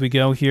stuff as we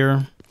go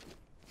here.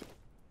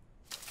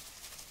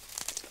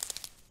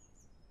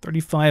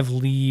 35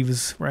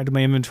 leaves right in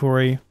my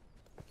inventory.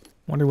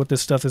 Wonder what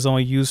this stuff is all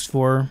used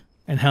for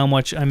and how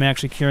much I'm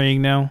actually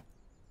carrying now.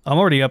 I'm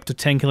already up to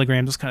 10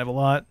 kilograms. That's kind of a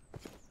lot.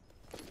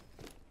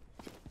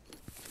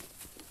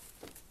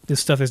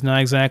 This stuff is not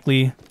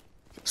exactly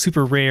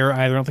super rare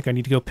either. I don't think I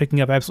need to go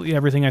picking up absolutely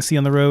everything I see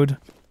on the road.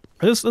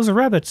 Those are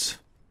rabbits.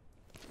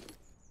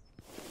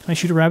 Can I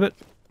shoot a rabbit?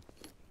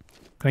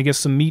 Can I get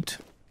some meat?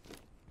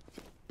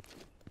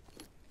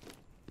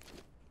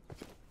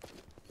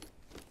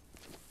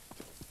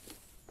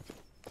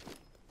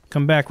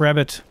 Come back,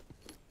 rabbit.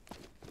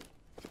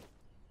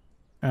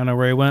 I don't know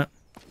where he went.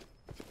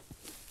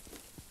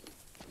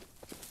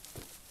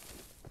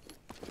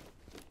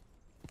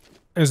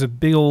 There's a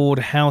big old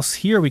house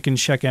here we can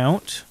check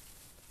out.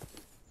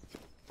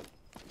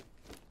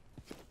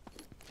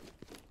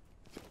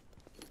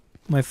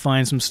 Might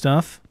find some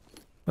stuff.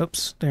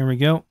 Oops, there we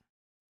go.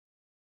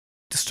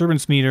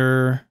 Disturbance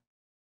meter.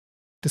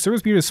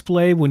 Disturbance meter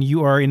display when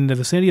you are in the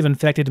vicinity of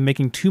infected and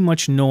making too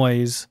much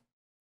noise.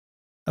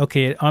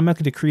 Okay, it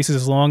automatically decreases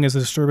as long as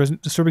the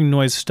disturbing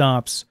noise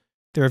stops.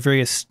 There are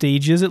various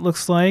stages, it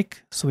looks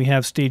like. So we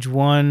have stage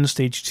 1,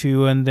 stage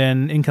 2, and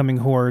then incoming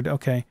horde.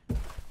 Okay.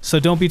 So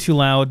don't be too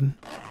loud,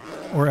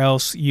 or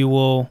else you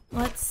will...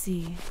 Let's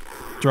see.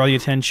 Draw the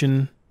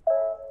attention.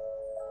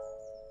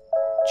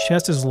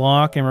 Chest is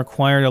locked and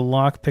required a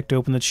lock pick to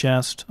open the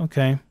chest.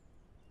 Okay.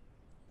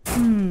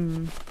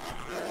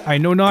 I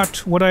know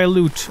not what I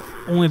loot,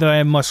 only that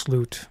I must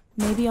loot.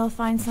 Maybe I'll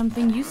find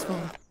something useful.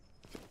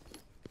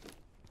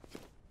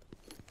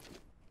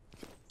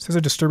 There's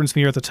a disturbance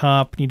meter at the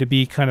top. Need to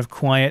be kind of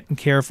quiet and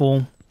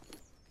careful.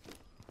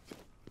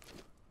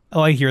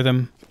 Oh, I hear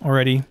them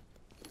already.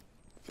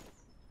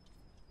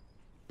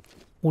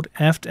 Hold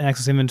F to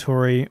access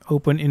inventory.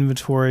 Open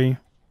inventory.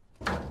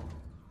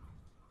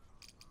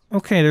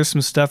 Okay, there's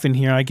some stuff in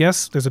here. I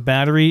guess there's a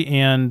battery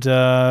and,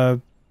 I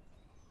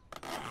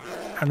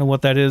don't know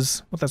what that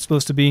is, what that's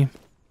supposed to be.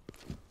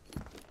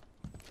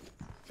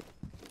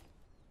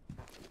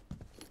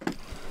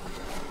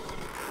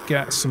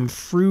 Got some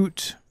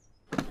fruit.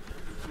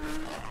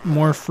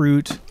 More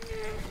fruit.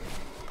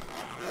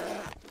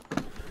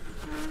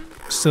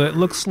 So it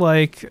looks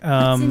like,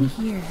 What's in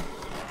here?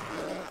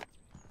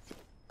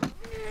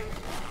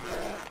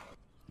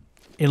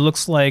 It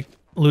looks like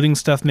looting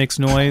stuff makes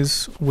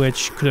noise,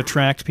 which could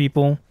attract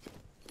people.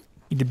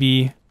 Need to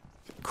be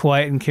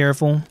quiet and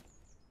careful.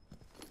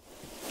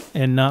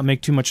 And not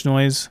make too much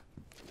noise.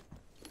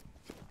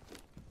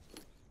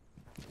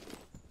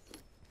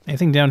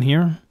 Anything down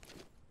here?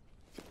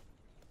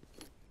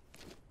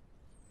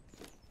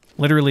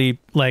 Literally,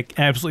 like,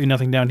 absolutely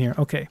nothing down here.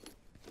 Okay.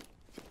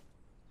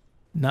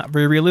 Not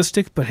very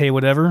realistic, but hey,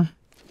 whatever.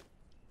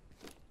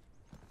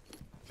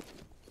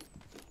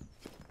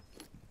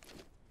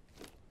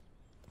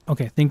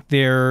 Okay, I think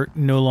they're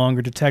no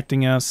longer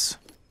detecting us.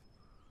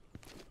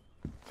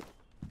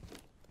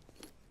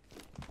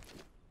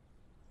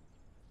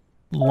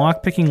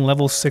 Lockpicking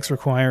level 6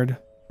 required.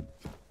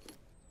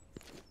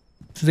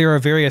 So there are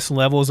various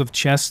levels of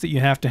chests that you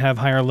have to have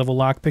higher level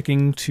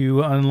lockpicking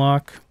to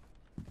unlock.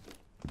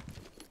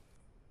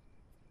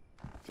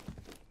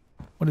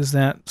 What is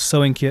that?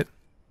 Sewing kit.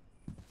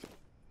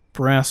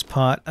 Brass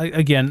pot.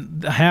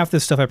 Again, half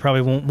this stuff I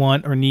probably won't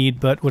want or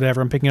need, but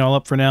whatever. I'm picking it all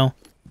up for now.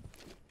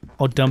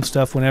 I'll dump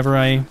stuff whenever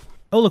I...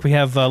 Oh, look, we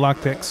have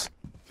lockpicks.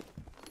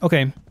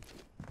 Okay.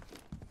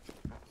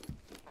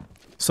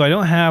 So I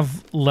don't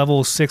have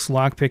level 6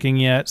 lockpicking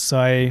yet, so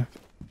I...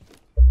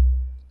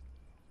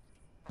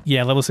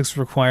 Yeah, level 6 is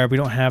required. We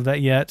don't have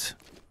that yet.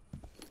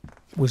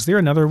 Was there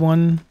another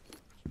one?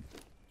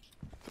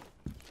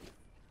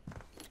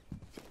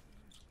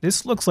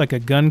 This looks like a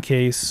gun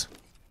case,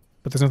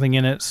 but there's nothing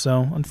in it,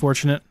 so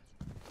unfortunate.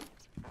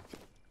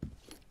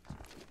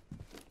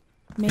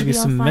 Maybe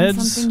some I'll find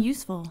meds. something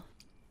useful.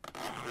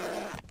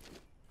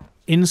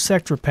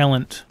 Insect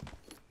repellent.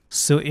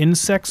 So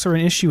insects are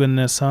an issue in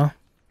this, huh?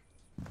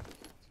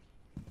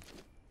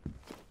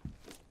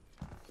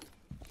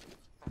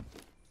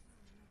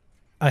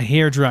 A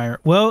hairdryer.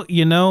 Well,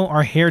 you know,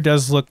 our hair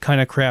does look kind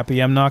of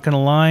crappy, I'm not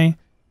gonna lie.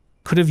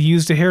 Could have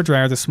used a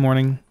hairdryer this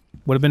morning.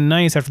 Would have been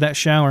nice after that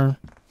shower.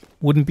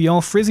 Wouldn't be all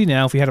frizzy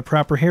now if we had a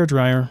proper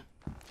hairdryer.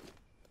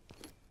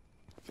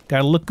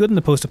 Gotta look good in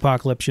the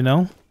post-apocalypse, you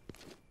know?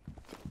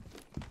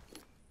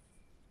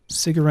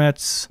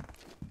 Cigarettes.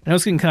 I know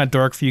it's getting kind of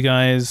dark for you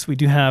guys. We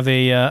do have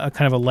a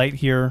kind of a light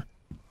here.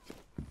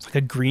 It's like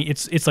a green.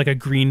 It's like a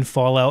green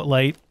Fallout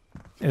light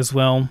as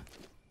well.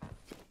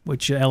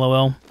 Which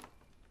LOL.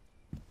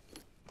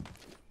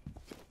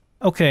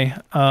 Okay.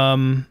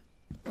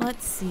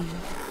 Let's see.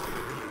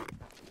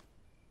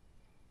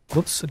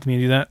 Whoops! I didn't mean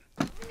to do that.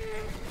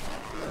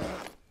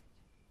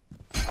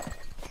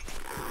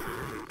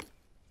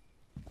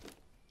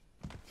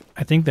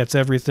 I think that's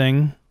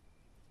everything.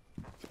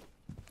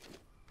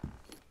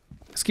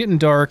 It's getting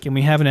dark, and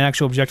we have an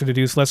actual objective to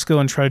do, so let's go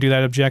and try to do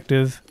that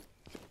objective.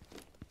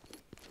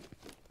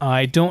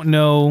 I don't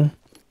know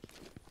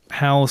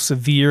how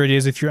severe it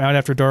is if you're out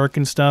after dark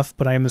and stuff,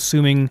 but I'm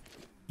assuming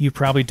you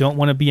probably don't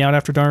want to be out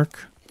after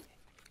dark.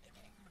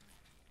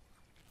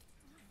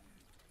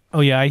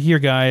 Oh yeah, I hear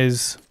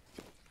guys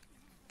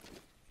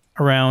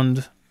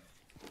around.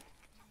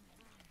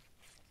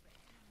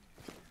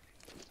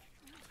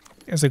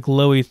 There's a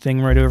glowy thing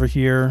right over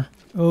here.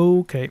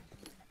 Okay.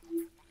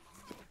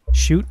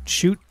 Shoot,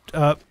 shoot,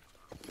 get up,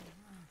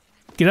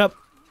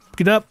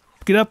 get up,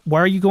 get up. Why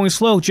are you going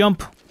slow?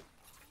 Jump.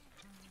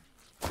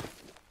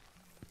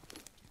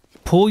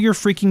 Pull your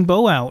freaking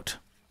bow out.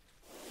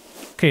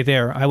 Okay,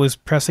 there. I was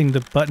pressing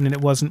the button and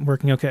it wasn't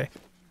working. Okay.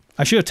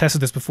 I should have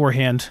tested this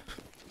beforehand.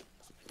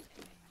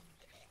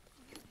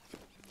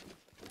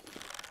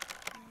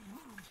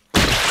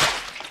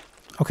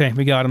 Okay,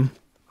 we got him.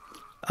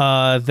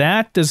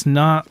 That does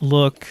not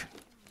look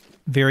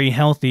very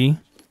healthy.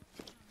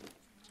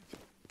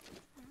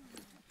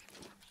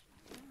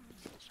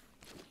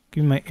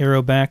 Give me my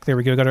arrow back. There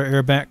we go. Got our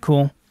arrow back.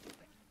 Cool.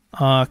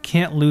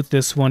 Can't loot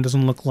this one.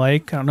 Doesn't look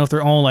like. I don't know if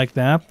they're all like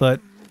that,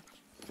 but...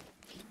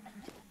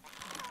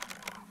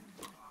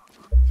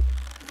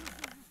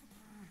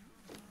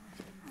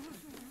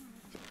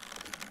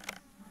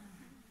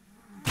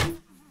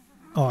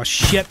 Oh,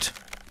 shit.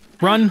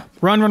 Run!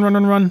 Run, run, run,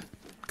 run, run.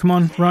 Come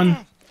on, run.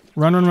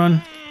 Run, run,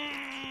 run.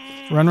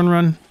 Run, run,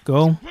 run.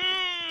 Go.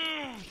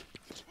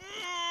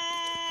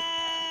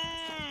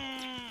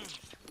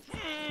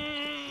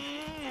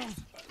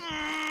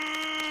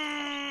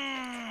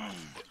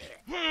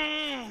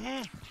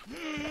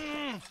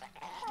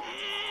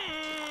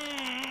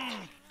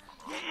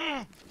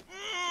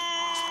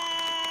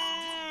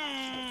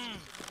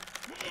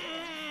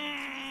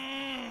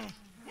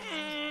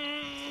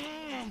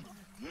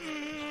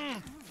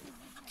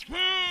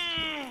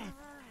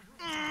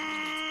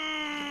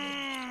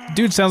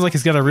 Dude sounds like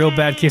he's got a real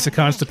bad case of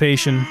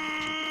constipation.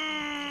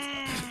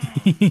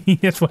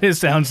 That's what it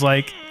sounds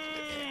like.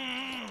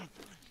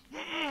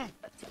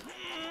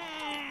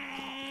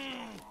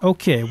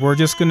 Okay, we're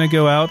just gonna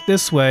go out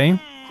this way.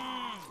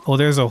 Oh,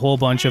 there's a whole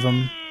bunch of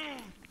them.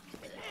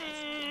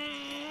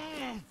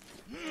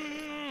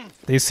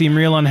 They seem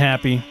real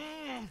unhappy.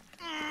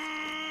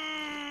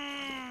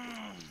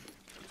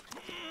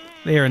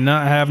 They are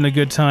not having a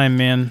good time,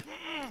 man.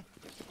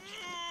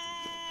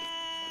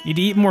 Need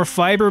to eat more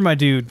fiber, my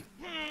dude.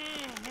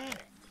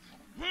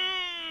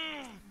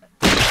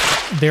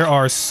 There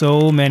are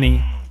so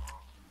many.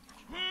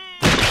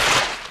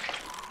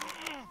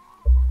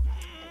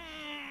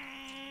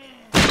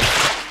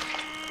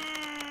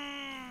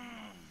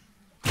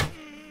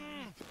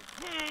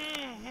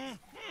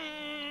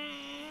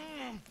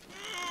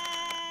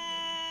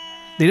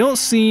 They don't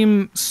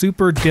seem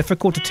super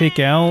difficult to take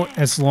out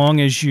as long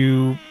as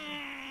you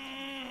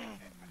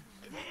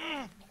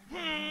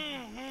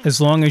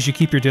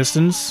keep your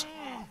distance.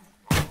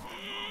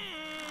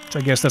 Which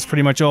I guess that's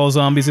pretty much all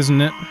zombies,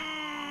 isn't it?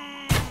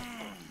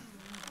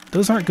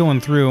 Those aren't going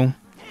through.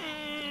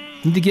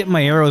 Need to get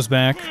my arrows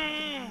back.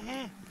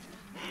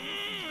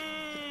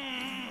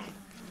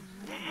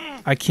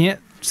 I can't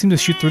seem to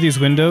shoot through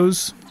these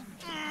windows.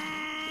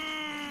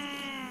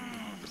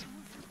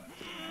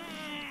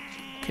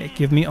 Okay,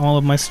 give me all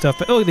of my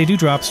stuff. Oh, they do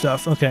drop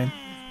stuff. Okay.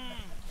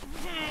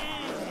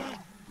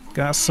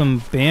 Got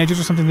some bandages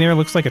or something there.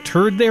 Looks like a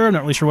turd there. I'm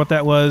not really sure what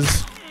that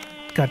was.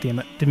 God damn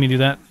it. Didn't mean to do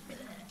that.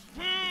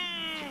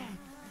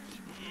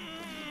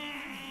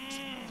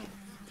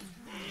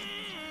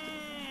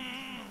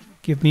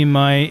 Give me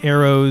my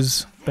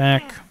arrows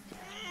back.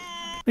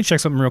 Let me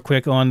check something real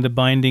quick on the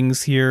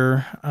bindings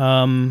here.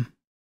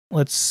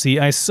 Let's see.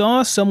 I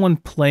saw someone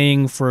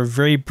playing for a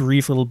very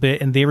brief little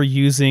bit, and they were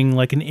using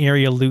like an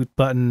area loot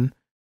button.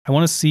 I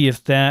want to see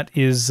if that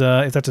is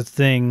if that's a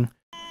thing.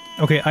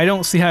 Okay, I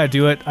don't see how to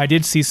do it. I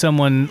did see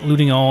someone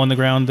looting all on the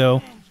ground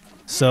though.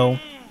 So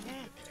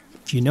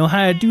if you know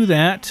how to do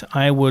that,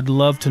 I would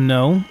love to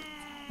know.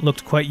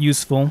 Looked quite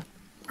useful. All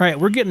right,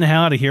 we're getting the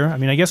hell out of here. I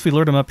mean, I guess we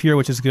lured them up here,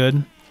 which is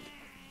good.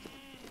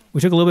 We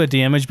took a little bit of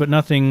damage, but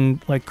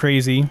nothing like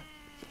crazy. I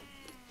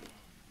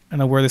don't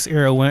know where this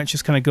arrow went. It's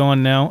just kind of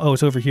gone now. Oh,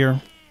 it's over here.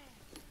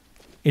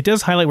 It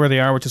does highlight where they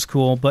are, which is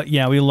cool. But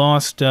yeah, we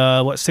lost,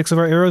 what, 6 of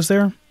our arrows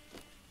there?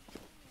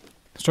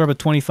 Start with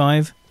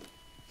 25.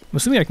 I'm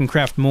assuming I can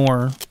craft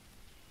more.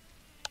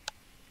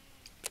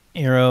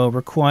 Arrow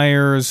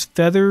requires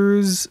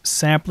feathers,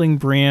 sapling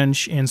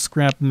branch, and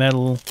scrap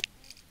metal.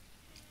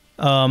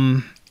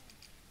 I'm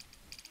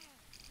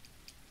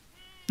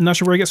not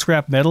sure where I get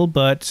scrap metal,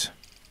 but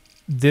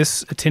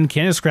this tin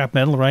can is scrap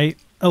metal, right?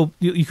 Oh,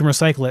 you can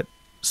recycle it.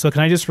 So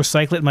can I just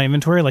recycle it in my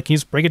inventory? Like, can you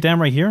just break it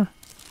down right here?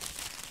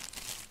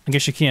 I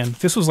guess you can. If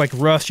this was like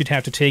rust, you'd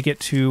have to take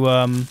it to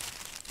a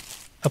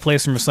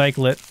place and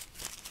recycle it.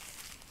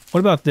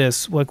 What about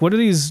this? Like, what do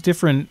these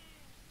different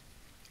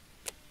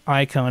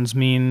icons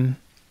mean?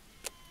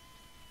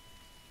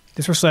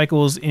 This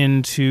recycles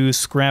into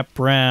scrap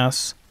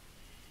brass.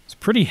 It's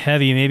pretty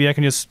heavy. Maybe I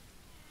can just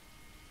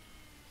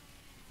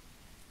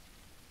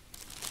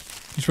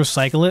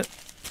recycle it.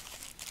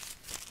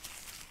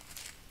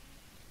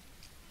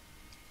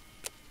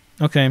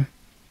 Okay.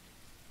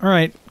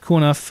 Alright, cool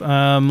enough.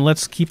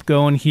 Let's keep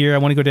going here. I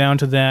want to go down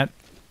to that...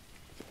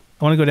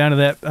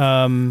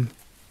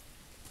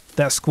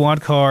 that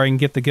squad car and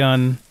get the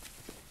gun.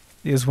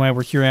 Is why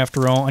we're here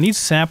after all. I need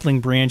sapling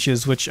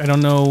branches, which I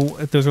don't know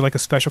if those are like a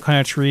special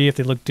kind of tree, if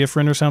they look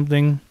different or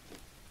something.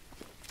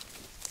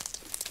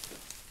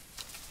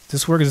 Does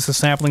this work? Is this a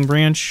sapling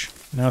branch?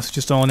 No, it's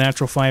just all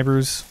natural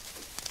fibers.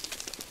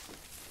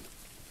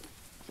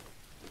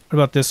 What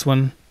about this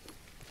one?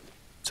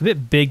 It's a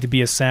bit big to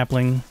be a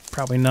sapling.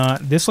 Probably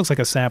not. This looks like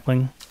a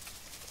sapling.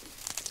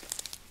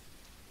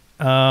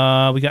 We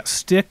got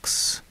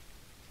sticks.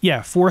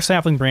 Yeah, 4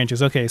 sapling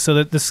branches. Okay,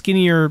 so the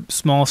skinnier,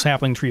 small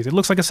sapling trees. It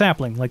looks like a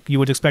sapling, like you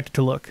would expect it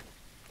to look.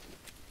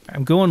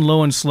 I'm going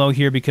low and slow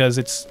here because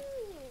it's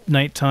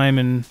nighttime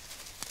and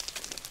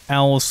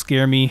owls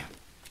scare me.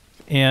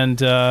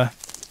 And I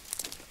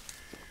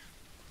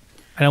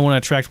don't want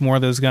to attract more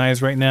of those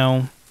guys right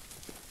now.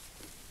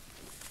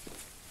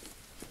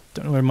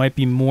 Don't know, there might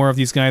be more of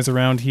these guys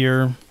around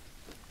here.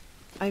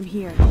 I'm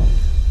here.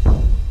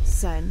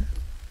 Sen,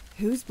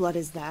 whose blood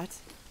is that?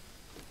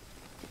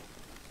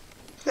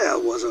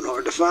 That wasn't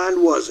hard to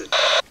find, was it?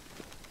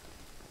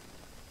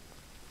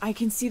 I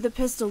can see the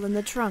pistol in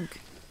the trunk.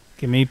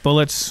 Give me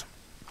bullets.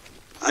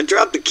 I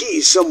dropped the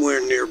keys somewhere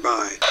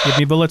nearby. Give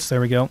me bullets.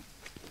 There we go.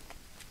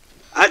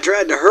 I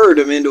tried to herd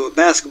him into a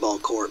basketball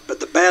court, but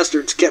the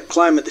bastards kept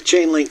climbing the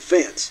chain-link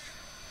fence.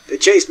 They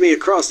chased me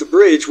across the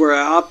bridge where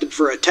I opted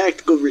for a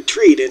tactical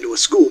retreat into a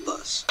school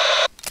bus.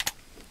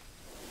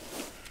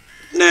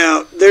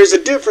 Now, there's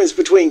a difference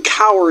between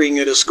cowering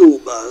at a school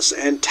bus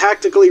and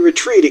tactically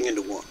retreating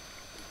into one.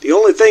 The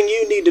only thing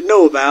you need to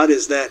know about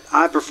is that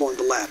I performed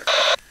the latter.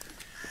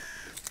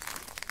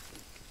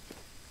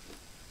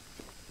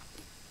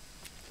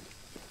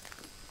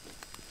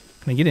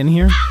 Can I get in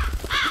here?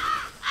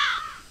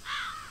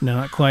 No,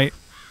 not quite.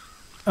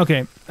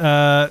 Okay,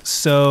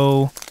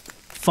 so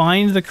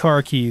find the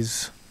car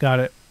keys. Got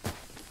it.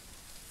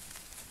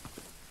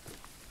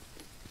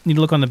 Need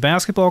to look on the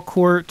basketball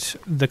court,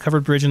 the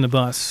covered bridge, and the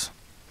bus.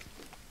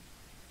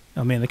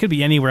 Oh man, they could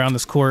be anywhere on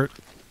this court.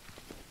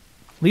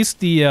 At least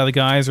the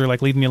guys are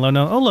like leaving me alone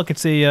now. Oh look,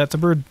 it's a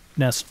bird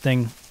nest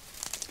thing.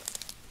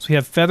 So we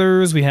have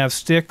feathers, we have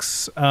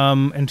sticks,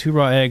 and 2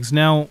 raw eggs.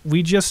 Now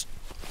I just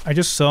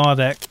saw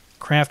that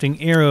crafting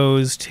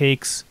arrows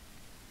takes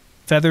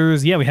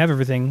feathers. Yeah, we have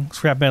everything.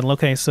 Scrap metal.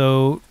 Okay,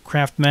 so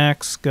craft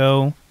max,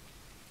 go.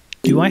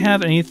 Do I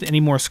have any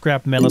more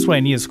scrap metal? That's what I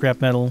need is scrap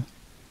metal.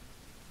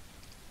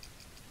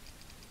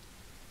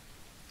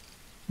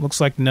 Looks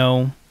like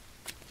no.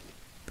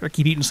 Better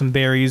keep eating some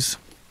berries.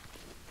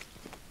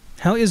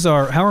 How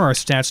are our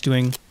stats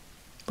doing,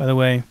 by the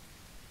way?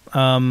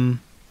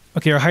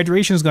 Okay, our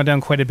hydration's gone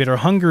down quite a bit. Our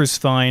hunger is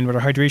fine, but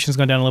our hydration's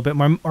gone down a little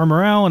bit. Our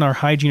morale and our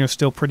hygiene are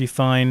still pretty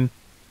fine.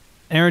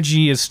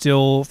 Energy is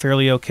still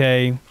fairly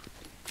okay.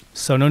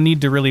 So no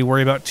need to really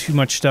worry about too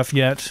much stuff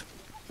yet.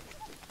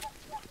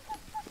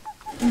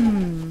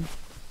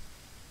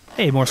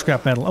 Hey, more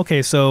scrap metal.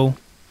 Okay, so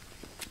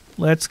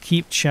let's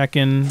keep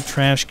checking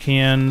trash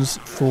cans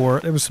for...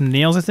 There was some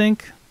nails, I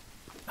think?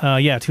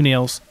 Yeah, 2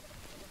 nails.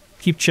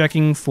 Keep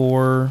checking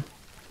for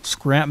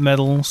scrap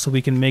metal so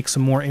we can make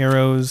some more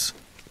arrows.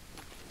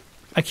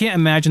 I can't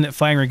imagine that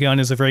firing a gun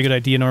is a very good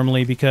idea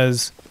normally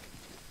because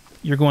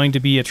you're going to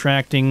be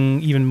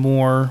attracting even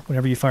more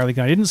whenever you fire the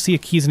gun. I didn't see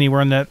keys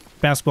anywhere on that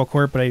basketball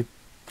court, but I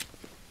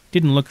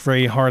didn't look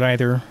very hard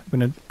either.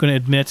 I'm gonna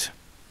admit.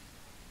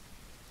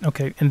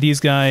 Okay, and these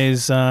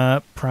guys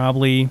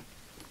probably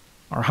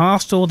are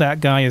hostile. That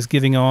guy is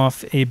giving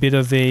off a bit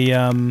of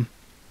a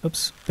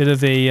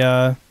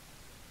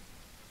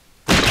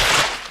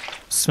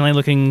smelly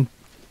looking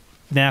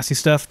nasty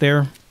stuff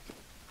there.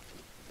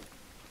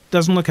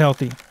 Doesn't look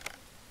healthy.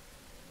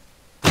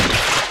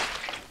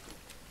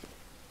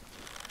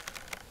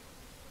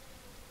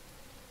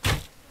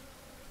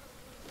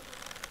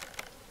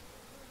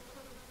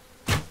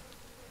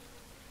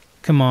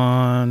 Come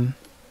on.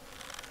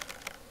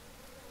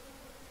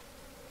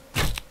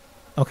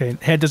 Okay,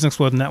 head doesn't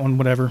explode in that one,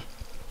 whatever.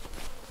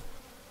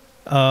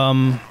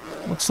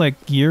 Looks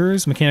like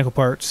gears, mechanical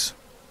parts.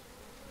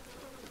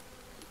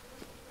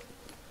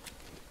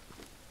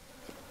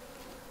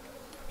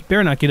 You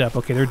better not get up.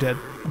 Okay, they're dead.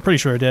 I'm pretty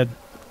sure they're dead.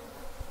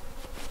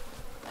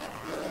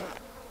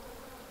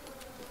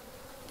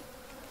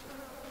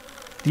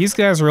 These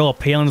guys are all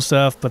pale and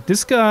stuff, but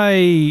this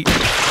guy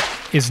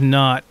is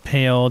not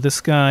pale.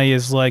 This guy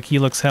is like, he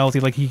looks healthy,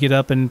 like he could get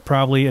up and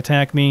probably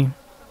attack me.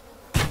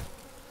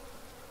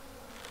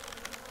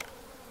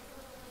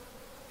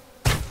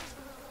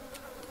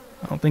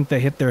 I don't think they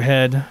hit their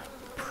head.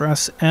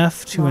 Press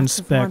F to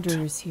inspect. Lots of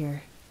wanderers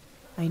here.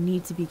 I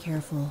need to be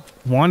careful.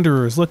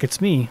 Wanderers, look, it's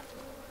me.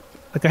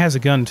 That guy has a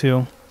gun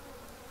too.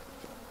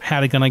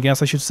 Had a gun, I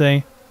guess I should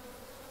say.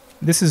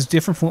 This is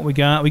different from what we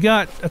got. We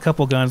got a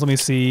couple guns. Let me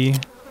see.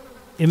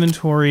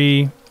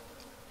 Inventory.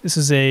 This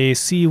is a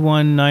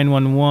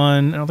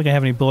C1911. I don't think I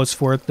have any bullets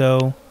for it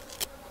though.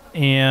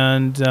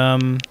 And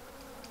I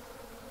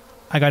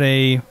got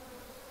a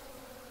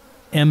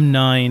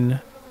M9A1.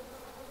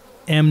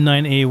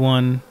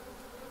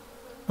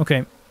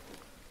 Okay.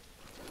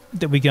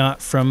 That we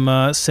got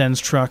from Sen's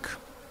truck.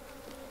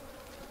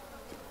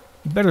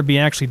 You better be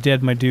actually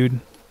dead, my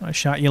dude. I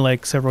shot you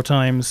like several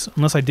times.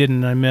 Unless I didn't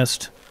and I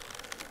missed.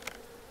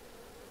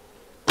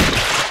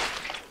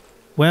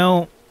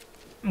 Well,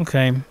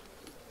 okay.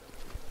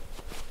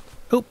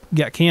 Oh,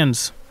 got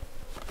cans.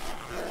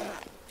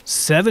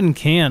 7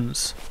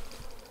 cans.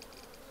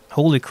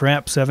 Holy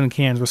crap, 7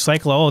 cans.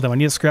 Recycle all of them. I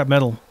need scrap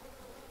metal.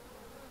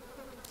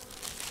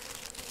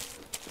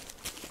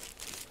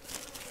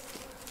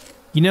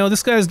 You know,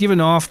 this guy's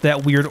giving off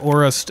that weird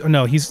aura. Oh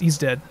no, he's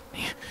dead.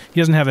 He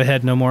doesn't have a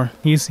head no more.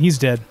 He's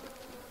dead.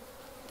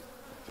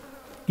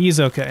 He's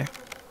okay.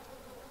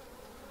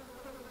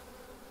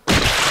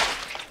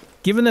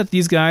 given that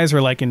these guys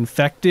are like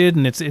infected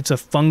and it's a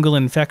fungal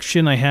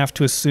infection, I have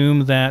to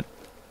assume that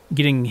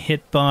getting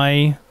hit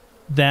by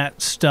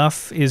that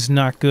stuff is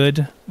not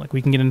good. Like,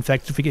 we can get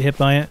infected if we get hit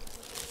by it.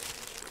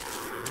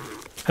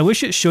 I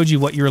wish it showed you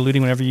what you were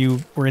looting whenever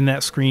you were in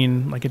that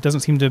screen. Like, it doesn't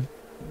seem to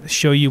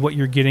show you what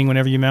you're getting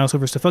whenever you mouse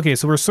over stuff. Okay,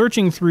 so we're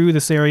searching through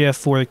this area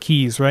for the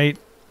keys, right?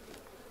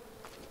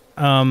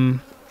 I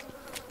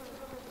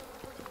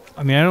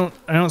mean,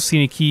 I don't see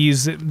any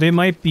keys. They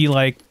might be,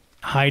 like,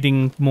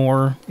 hiding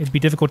more. It'd be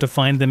difficult to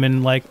find them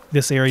in, like,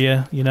 this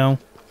area, you know?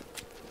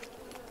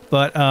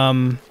 But,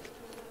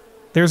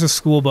 there's a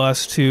school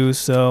bus, too,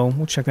 so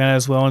we'll check that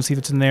as well and see if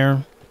it's in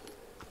there.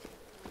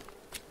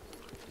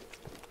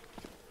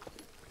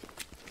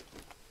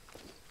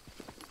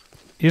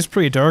 It is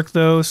pretty dark,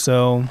 though,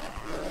 so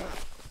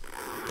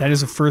that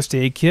is a first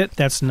aid kit.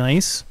 That's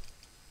nice.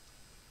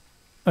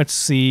 Let's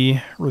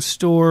see.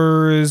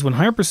 Restores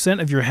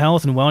 100% of your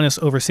health and wellness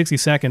over 60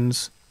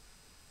 seconds.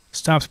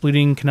 Stops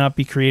bleeding, cannot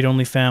be created,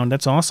 only found.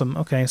 That's awesome.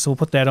 Okay, so we'll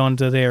put that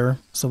onto there,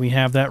 so we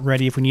have that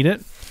ready if we need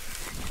it.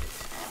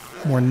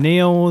 More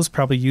nails,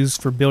 probably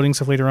used for building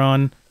stuff later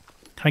on.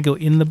 Can I go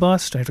in the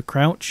bus? Do I have to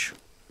crouch?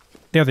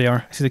 There they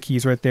are. I see the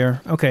keys right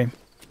there. Okay.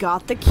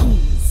 Got the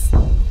keys.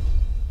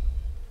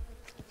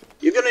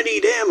 You're gonna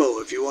need ammo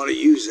if you want to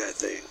use that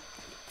thing.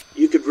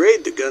 You could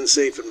raid the gun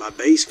safe in my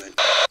basement.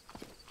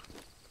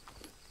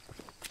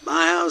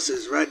 My house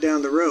is right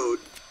down the road.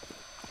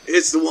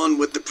 It's the one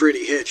with the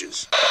pretty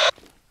hedges.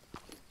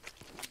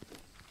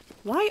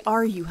 Why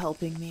are you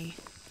helping me?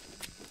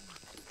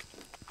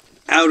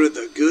 Out of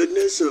the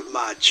goodness of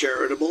my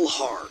charitable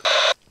heart.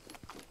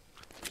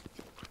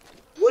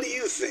 What do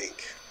you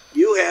think?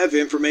 You have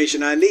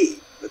information I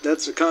need, but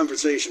that's a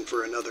conversation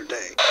for another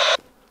day.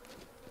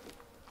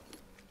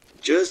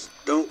 Just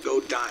don't go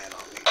dying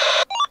on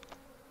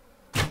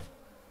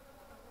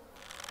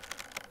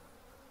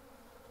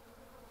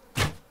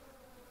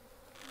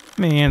me.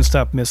 Man,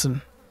 stop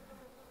missing.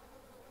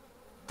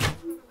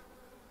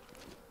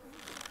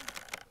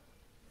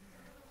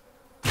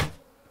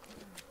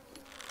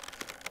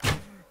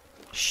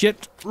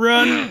 Shit,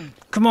 run!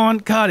 Come on,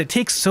 God, it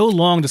takes so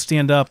long to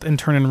stand up and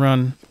turn and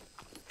run.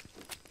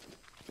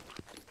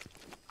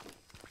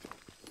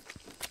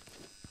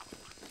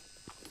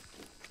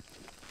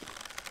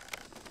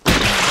 I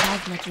don't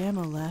have much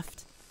ammo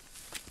left.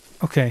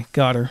 Okay,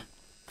 got her.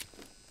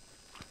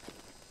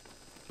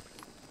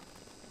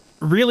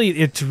 Really,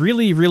 it's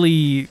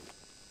really,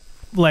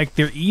 like,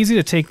 they're easy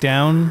to take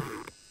down.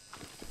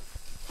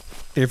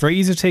 They're very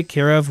easy to take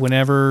care of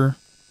whenever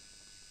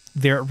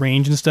they're at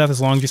range and stuff,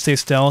 as long as you stay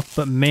stealth.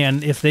 But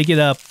man, if they get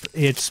up,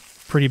 it's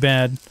pretty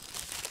bad.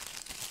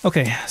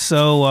 Okay,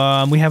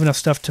 so we have enough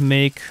stuff to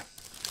make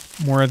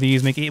more of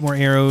these, make 8 more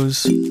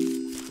arrows.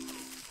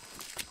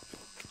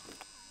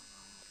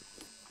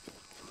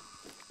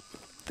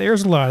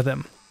 There's a lot of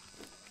them.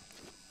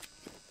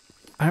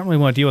 I don't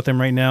really want to deal with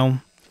them right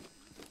now.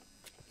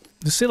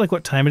 Just say like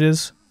what time it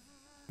is.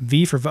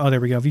 V for, oh, there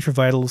we go, V for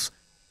vitals.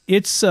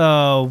 It's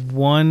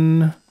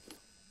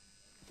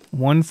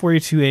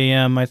 1:42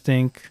 a.m., I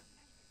think.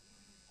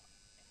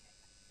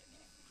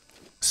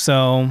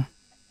 So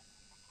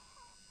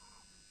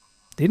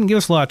they didn't give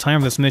us a lot of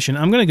time for this mission.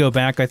 I'm gonna go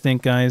back, I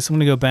think, guys. I'm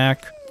gonna go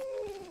back.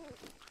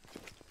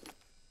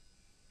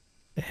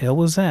 The hell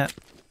was that?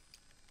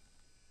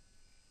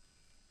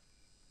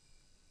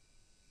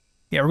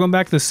 Yeah, we're going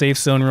back to the safe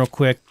zone real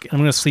quick. I'm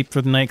gonna sleep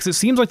for the night, because it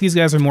seems like these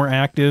guys are more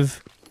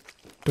active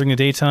during the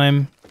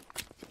daytime.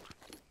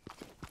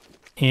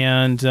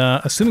 And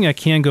assuming I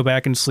can go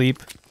back and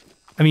sleep.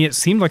 I mean, it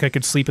seemed like I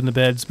could sleep in the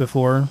beds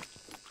before.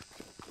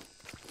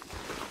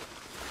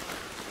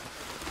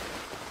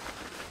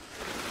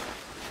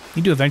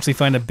 Need to eventually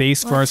find a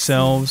base for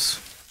ourselves.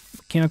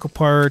 Mechanical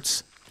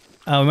parts.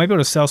 We might be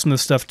able to sell some of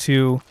this stuff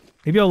too.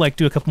 Maybe I'll like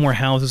do a couple more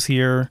houses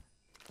here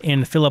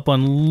and fill up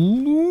on...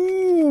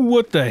 Ooh,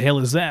 what the hell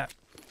is that?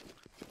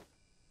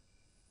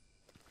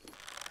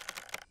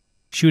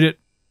 Shoot it.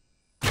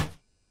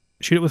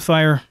 Shoot it with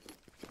fire.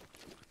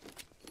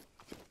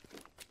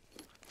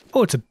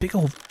 Oh, it's a big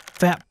old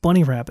fat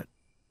bunny rabbit.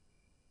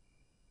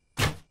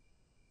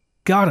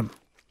 Got him.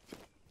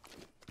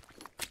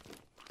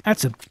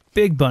 That's a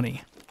big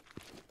bunny.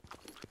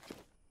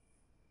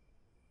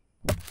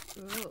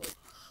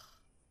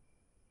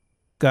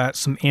 Got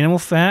some animal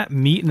fat,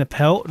 meat, and a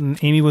pelt, and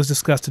Amy was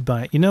disgusted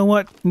by it. You know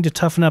what? You need to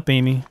toughen up,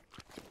 Amy.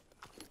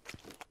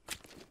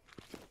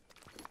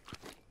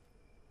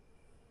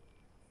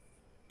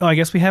 Oh, I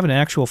guess we have an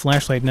actual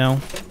flashlight now.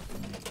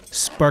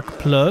 Spark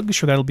plug.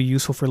 Sure, that'll be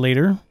useful for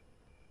later.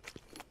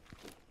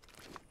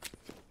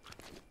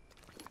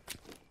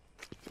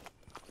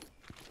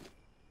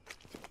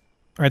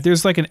 Alright,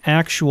 there's like an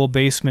actual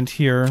basement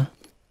here.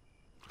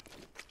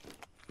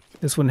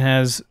 This one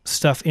has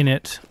stuff in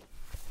it.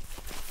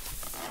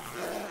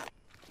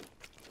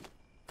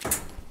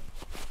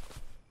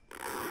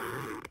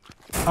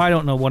 I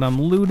don't know what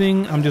I'm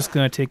looting. I'm just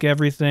gonna take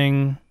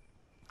everything.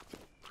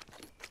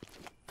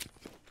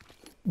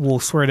 We'll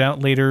sort it out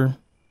later.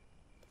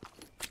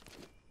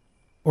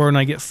 or when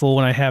I get full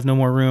and I have no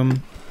more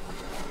room.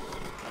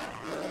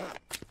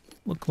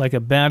 Look like a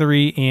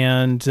battery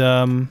and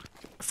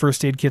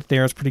first aid kit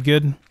there is pretty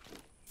good.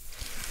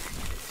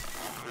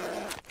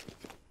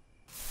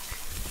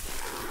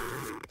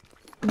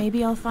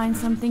 Maybe I'll find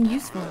something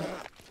useful.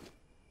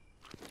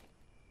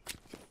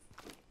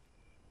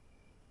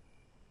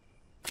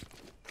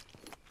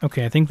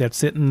 Okay, I think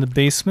that's it in the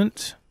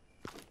basement.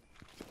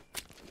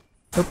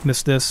 Oh,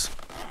 missed this.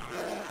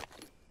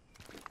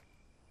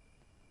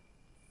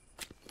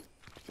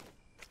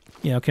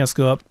 Yeah, okay, let's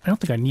go up. I don't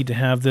think I need to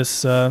have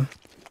this, Come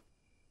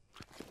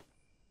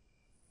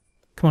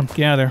on,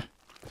 gather.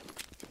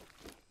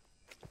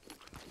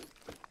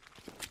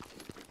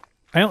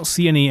 I don't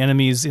see any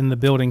enemies in the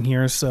building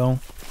here, so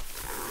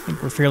I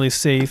think we're fairly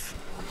safe.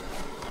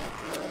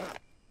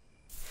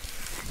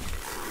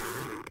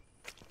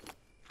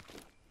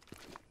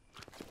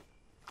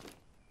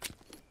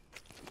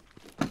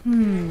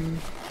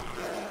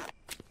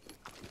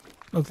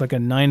 Looks like a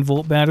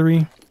 9-volt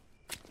battery.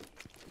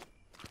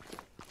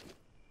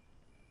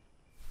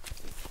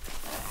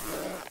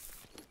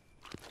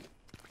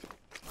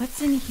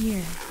 What's in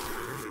here?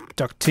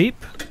 Duct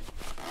tape.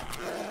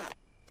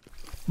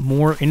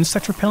 More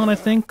insect repellent, I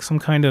think. Some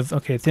kind of...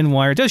 Okay, thin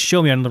wire. It does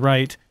show me on the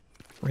right.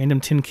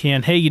 Random tin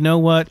can. Hey, you know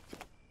what?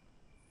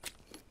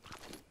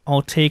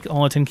 I'll take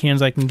all the tin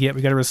cans I can get.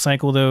 We gotta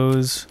recycle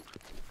those.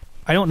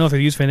 I don't know if they're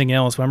used for anything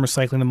else, but I'm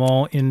recycling them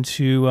all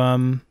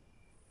into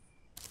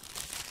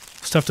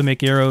stuff to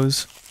make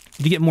arrows.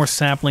 Need to get more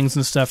saplings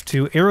and stuff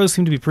too. Arrows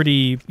seem to be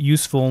pretty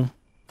useful.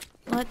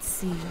 Let's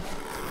see.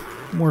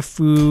 More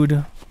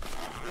food.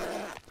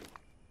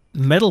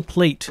 Metal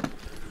plate.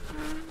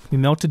 We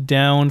melted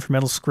down for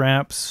metal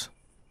scraps.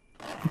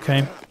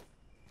 Okay.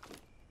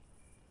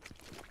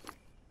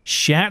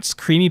 Shat's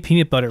creamy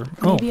peanut butter.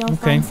 Maybe I'll okay.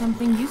 find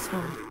something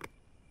useful.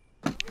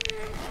 Did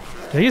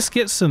I just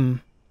get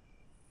some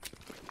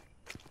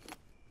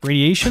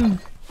radiation?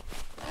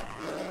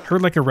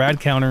 Heard like a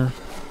rad counter.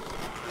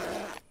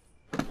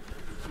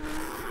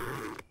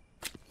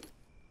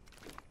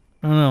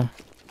 I don't know.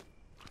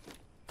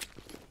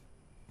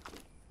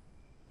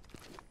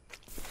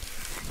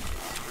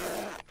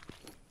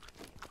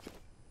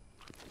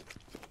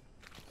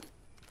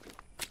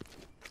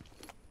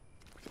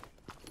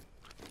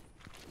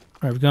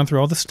 Alright, we've gone through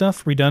all this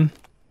stuff. We done?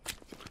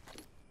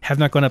 Have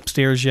not gone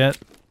upstairs yet.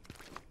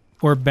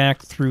 Or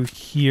back through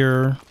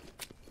here.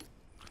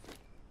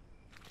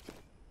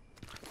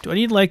 Do I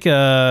need like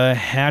a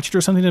hatchet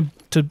or something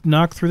to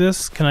knock through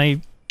this?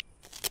 Can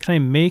I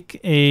make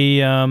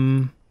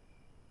a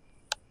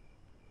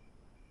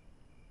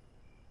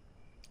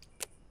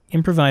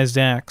improvised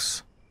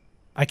axe?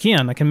 I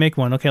can make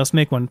one. Okay, let's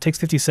make one. It takes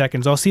 50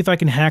 seconds. I'll see if I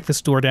can hack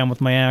this door down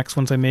with my axe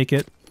once I make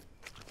it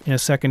in a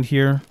second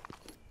here.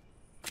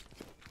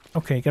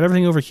 Okay, got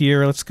everything over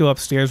here. Let's go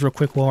upstairs real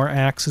quick while our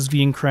axe is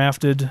being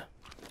crafted.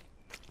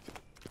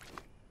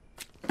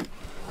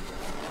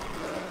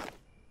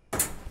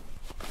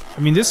 I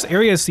mean, this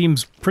area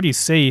seems pretty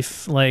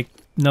safe. Like,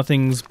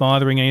 nothing's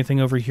bothering anything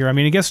over here. I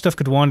mean, I guess stuff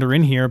could wander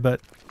in here,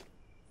 but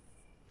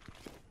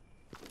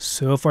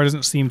so far it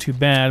doesn't seem too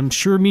bad. I'm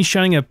sure me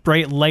shining a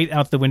bright light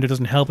out the window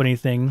doesn't help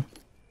anything.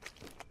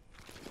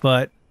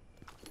 But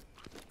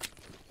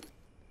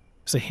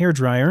there's a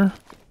hairdryer.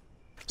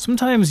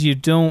 Sometimes you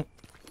don't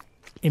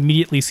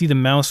immediately see the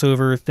mouse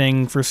over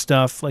thing for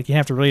stuff. Like, you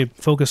have to really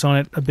focus on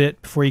it a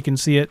bit before you can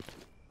see it.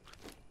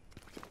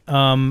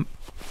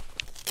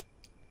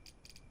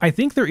 I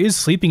think there is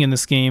sleeping in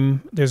this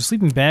game. There's a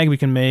sleeping bag we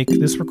can make.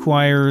 This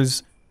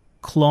requires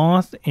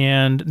cloth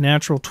and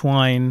natural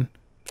twine.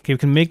 Okay, we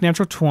can make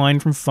natural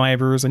twine from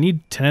fibers. I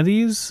need 10 of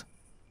these.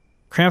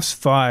 Crafts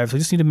 5, so I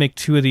just need to make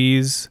 2 of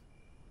these.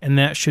 And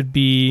that should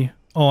be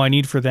all I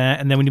need for that.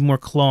 And then we need more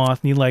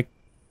cloth. Need like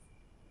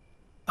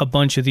a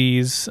bunch of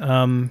these.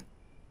 Like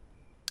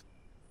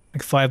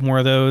 5 more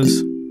of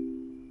those.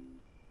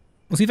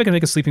 We'll see if I can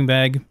make a sleeping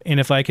bag, and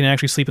if I can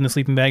actually sleep in the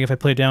sleeping bag if I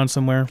put it down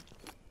somewhere.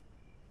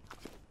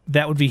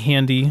 That would be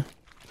handy.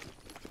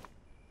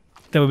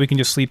 That way we can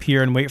just sleep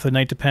here and wait for the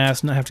night to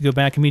pass and not have to go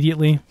back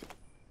immediately.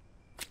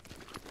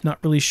 Not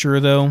really sure,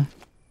 though.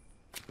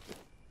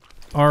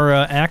 Our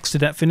axe,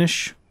 did that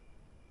finish?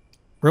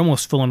 We're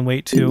almost full on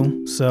weight,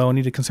 too, so I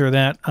need to consider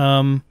that.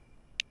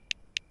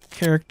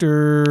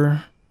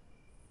 Character...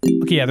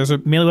 Okay, yeah, there's a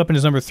melee weapon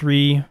is number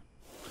 3.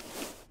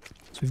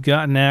 So we've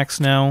got an axe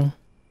now.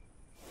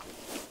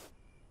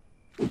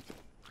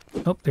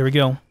 Oh, there we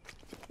go.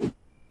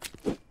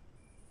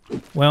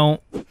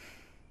 Well,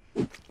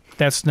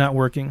 that's not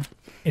working.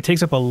 It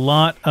takes up a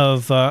lot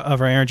of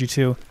our energy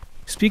too.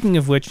 Speaking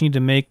of which, need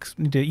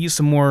to eat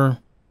some more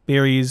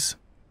berries.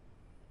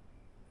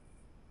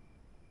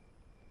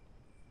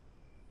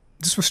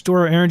 Does this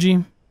restore our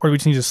energy, or do we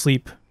just need to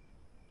sleep?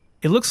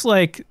 It looks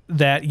like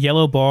that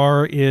yellow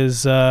bar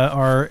is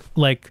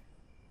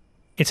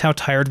it's how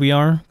tired we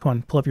are. Come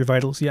on, pull up your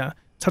vitals. Yeah,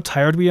 it's how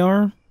tired we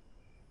are.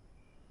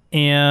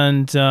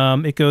 And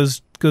it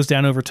goes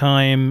down over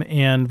time,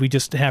 and we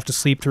just have to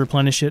sleep to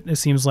replenish it. It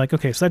seems like,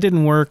 okay, so that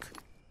didn't work.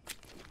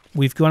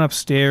 We've gone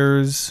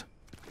upstairs.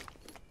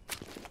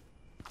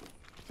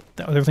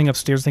 That was everything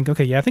upstairs. I think,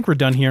 okay, yeah, I think we're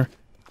done here.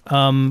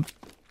 I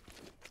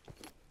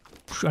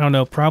don't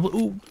know,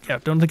 probably... Ooh, yeah,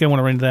 don't think I want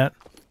to run into that.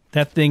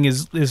 That thing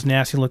is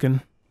nasty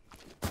looking.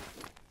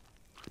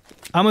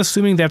 I'm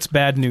assuming that's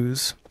bad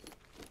news.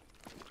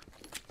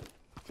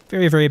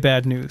 Very, very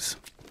bad news.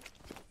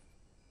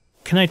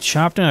 Can I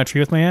chop down a tree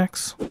with my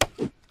axe?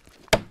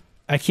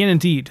 I can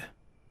indeed.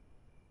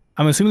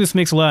 I'm assuming this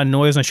makes a lot of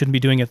noise and I shouldn't be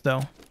doing it,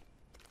 though.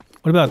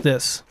 What about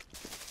this?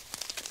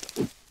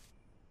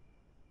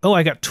 Oh,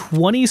 I got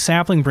 20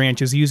 sapling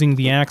branches using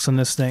the axe on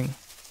this thing.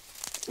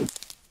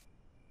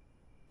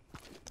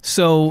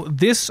 So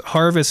this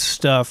harvests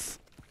stuff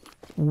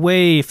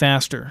way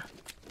faster.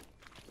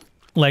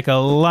 Like a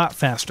lot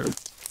faster.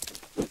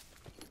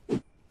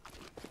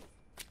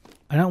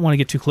 I don't want to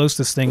get too close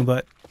to this thing,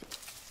 but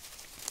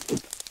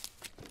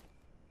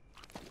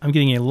I'm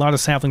getting a lot of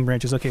sapling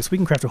branches. Okay, so we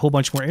can craft a whole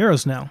bunch more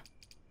arrows now.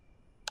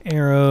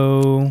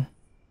 Arrow.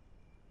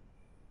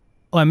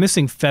 Oh, I'm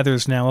missing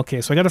feathers now.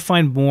 Okay, so I got to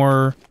find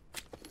more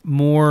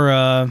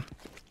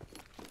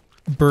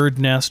bird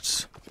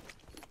nests.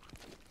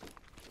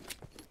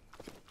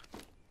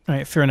 All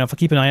right, fair enough. I'll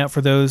keep an eye out for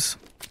those.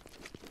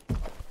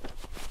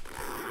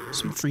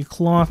 Some free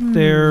cloth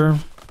there.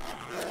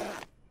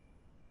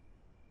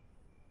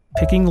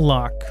 Picking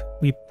lock.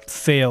 We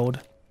failed.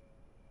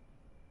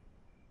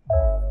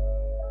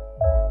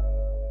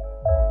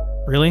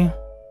 Really?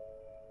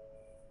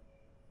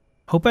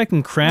 Hope I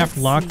can craft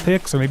lock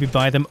picks or maybe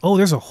buy them. Oh,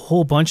 there's a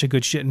whole bunch of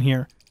good shit in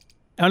here.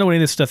 I don't know what any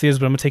of this stuff is,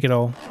 but I'm gonna take it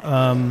all.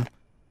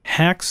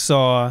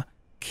 Hacksaw,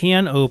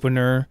 can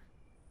opener,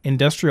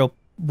 industrial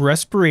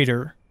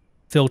respirator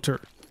filter.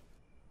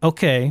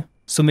 Okay,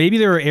 so maybe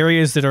there are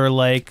areas that are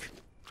like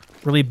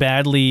really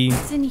badly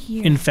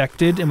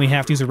infected and we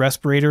have to use a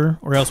respirator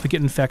or else we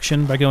get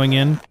infection by going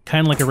in.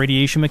 Kind of like a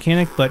radiation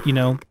mechanic, but you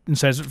know,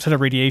 instead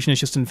of radiation, it's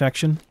just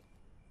infection.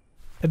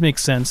 That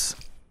makes sense.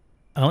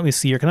 Let me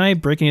see here. Can I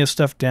break any of this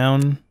stuff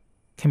down?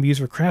 Can be used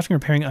for crafting,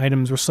 repairing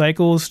items,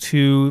 recycles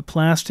to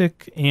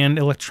plastic and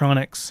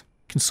electronics.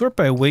 Can sort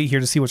by weight here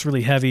to see what's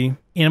really heavy.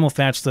 Animal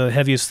fat's the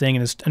heaviest thing,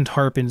 and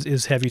tarp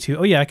is heavy too.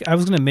 Oh yeah, I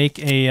was gonna make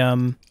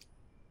a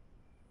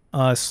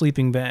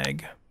sleeping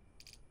bag.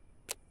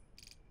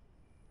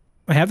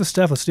 I have the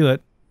stuff. Let's do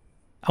it.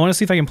 I want to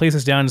see if I can place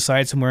this down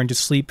inside somewhere and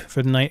just sleep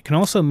for the night. Can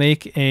also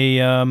make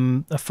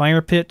a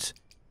fire pit.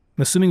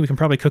 I'm assuming we can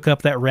probably cook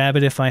up that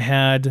rabbit if I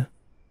had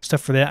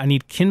stuff for that. I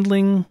need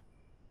kindling,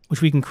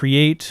 which we can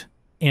create,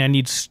 and I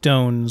need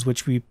stones,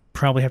 which we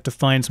probably have to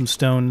find some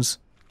stones.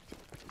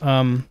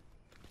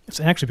 It's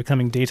actually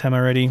becoming daytime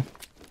already.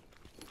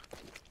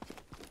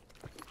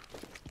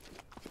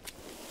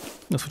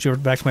 Let's switch over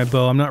back to my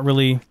bow. I'm not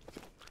really...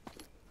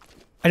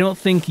 I don't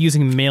think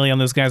using melee on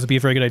those guys would be a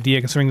very good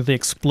idea, considering that they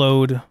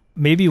explode.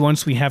 Maybe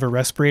once we have a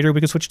respirator, we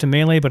could switch to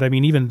melee, but I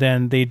mean, even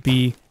then, they'd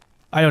be...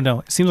 I don't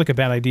know. It seems like a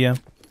bad idea.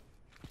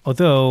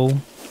 Although,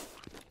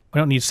 I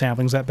don't need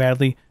saplings that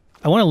badly.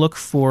 I want to look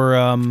for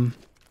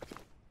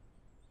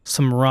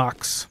some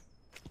rocks.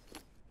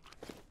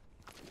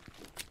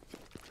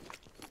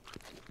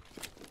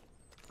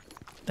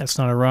 That's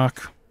not a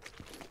rock.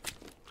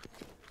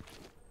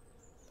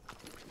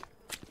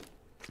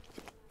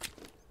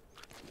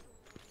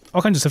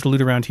 All kinds of stuff to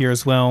loot around here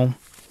as well.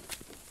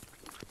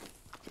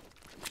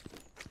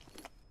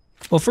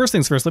 Well, first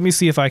things first, let me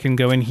see if I can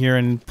go in here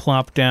and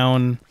plop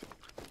down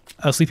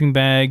a sleeping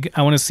bag.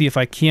 I want to see if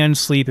I can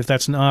sleep, if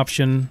that's an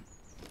option.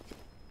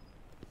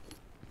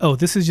 Oh,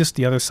 this is just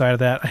the other side of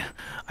that.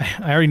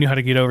 I already knew how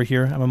to get over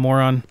here. I'm a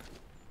moron.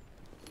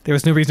 There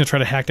was no reason to try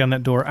to hack down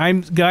that door.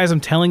 Guys, I'm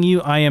telling you,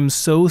 I am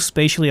so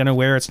spatially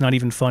unaware, it's not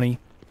even funny.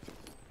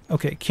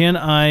 Okay, can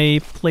I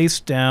place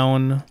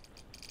down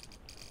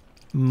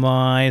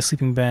my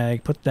sleeping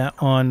bag? Put that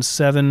on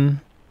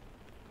 7.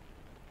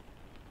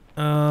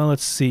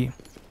 Let's see.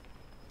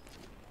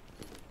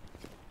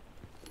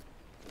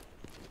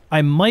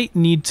 I might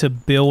need to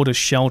build a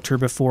shelter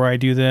before I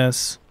do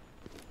this,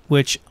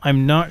 which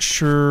I'm not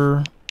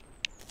sure...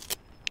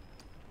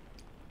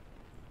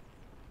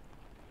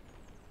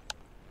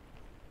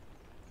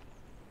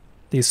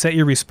 They set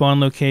your respawn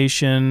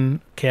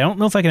location. Okay, I don't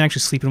know if I can actually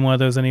sleep in one of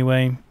those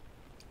anyway.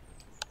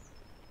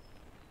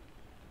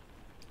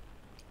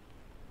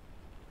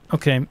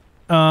 Okay.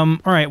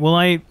 Alright, well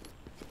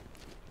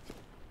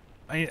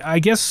I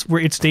guess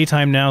it's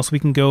daytime now, so we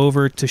can go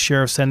over to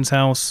Sheriff Sen's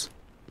house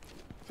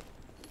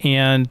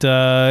and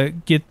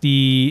get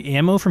the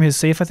ammo from his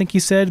safe, I think he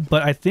said.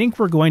 But I think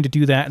we're going to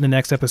do that in the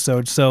next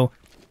episode. So,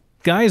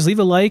 guys, leave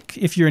a like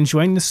if you're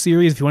enjoying this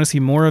series, if you want to see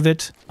more of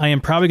it. I am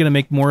probably going to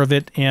make more of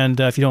it, and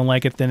if you don't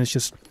like it, then it's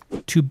just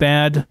too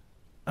bad.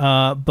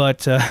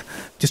 But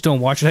just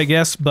don't watch it, I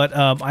guess. But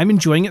I'm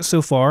enjoying it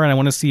so far, and I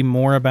want to see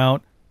more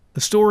about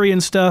the story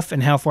and stuff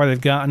and how far they've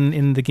gotten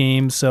in the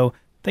game. So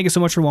thank you so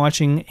much for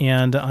watching,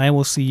 and I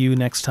will see you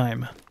next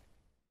time.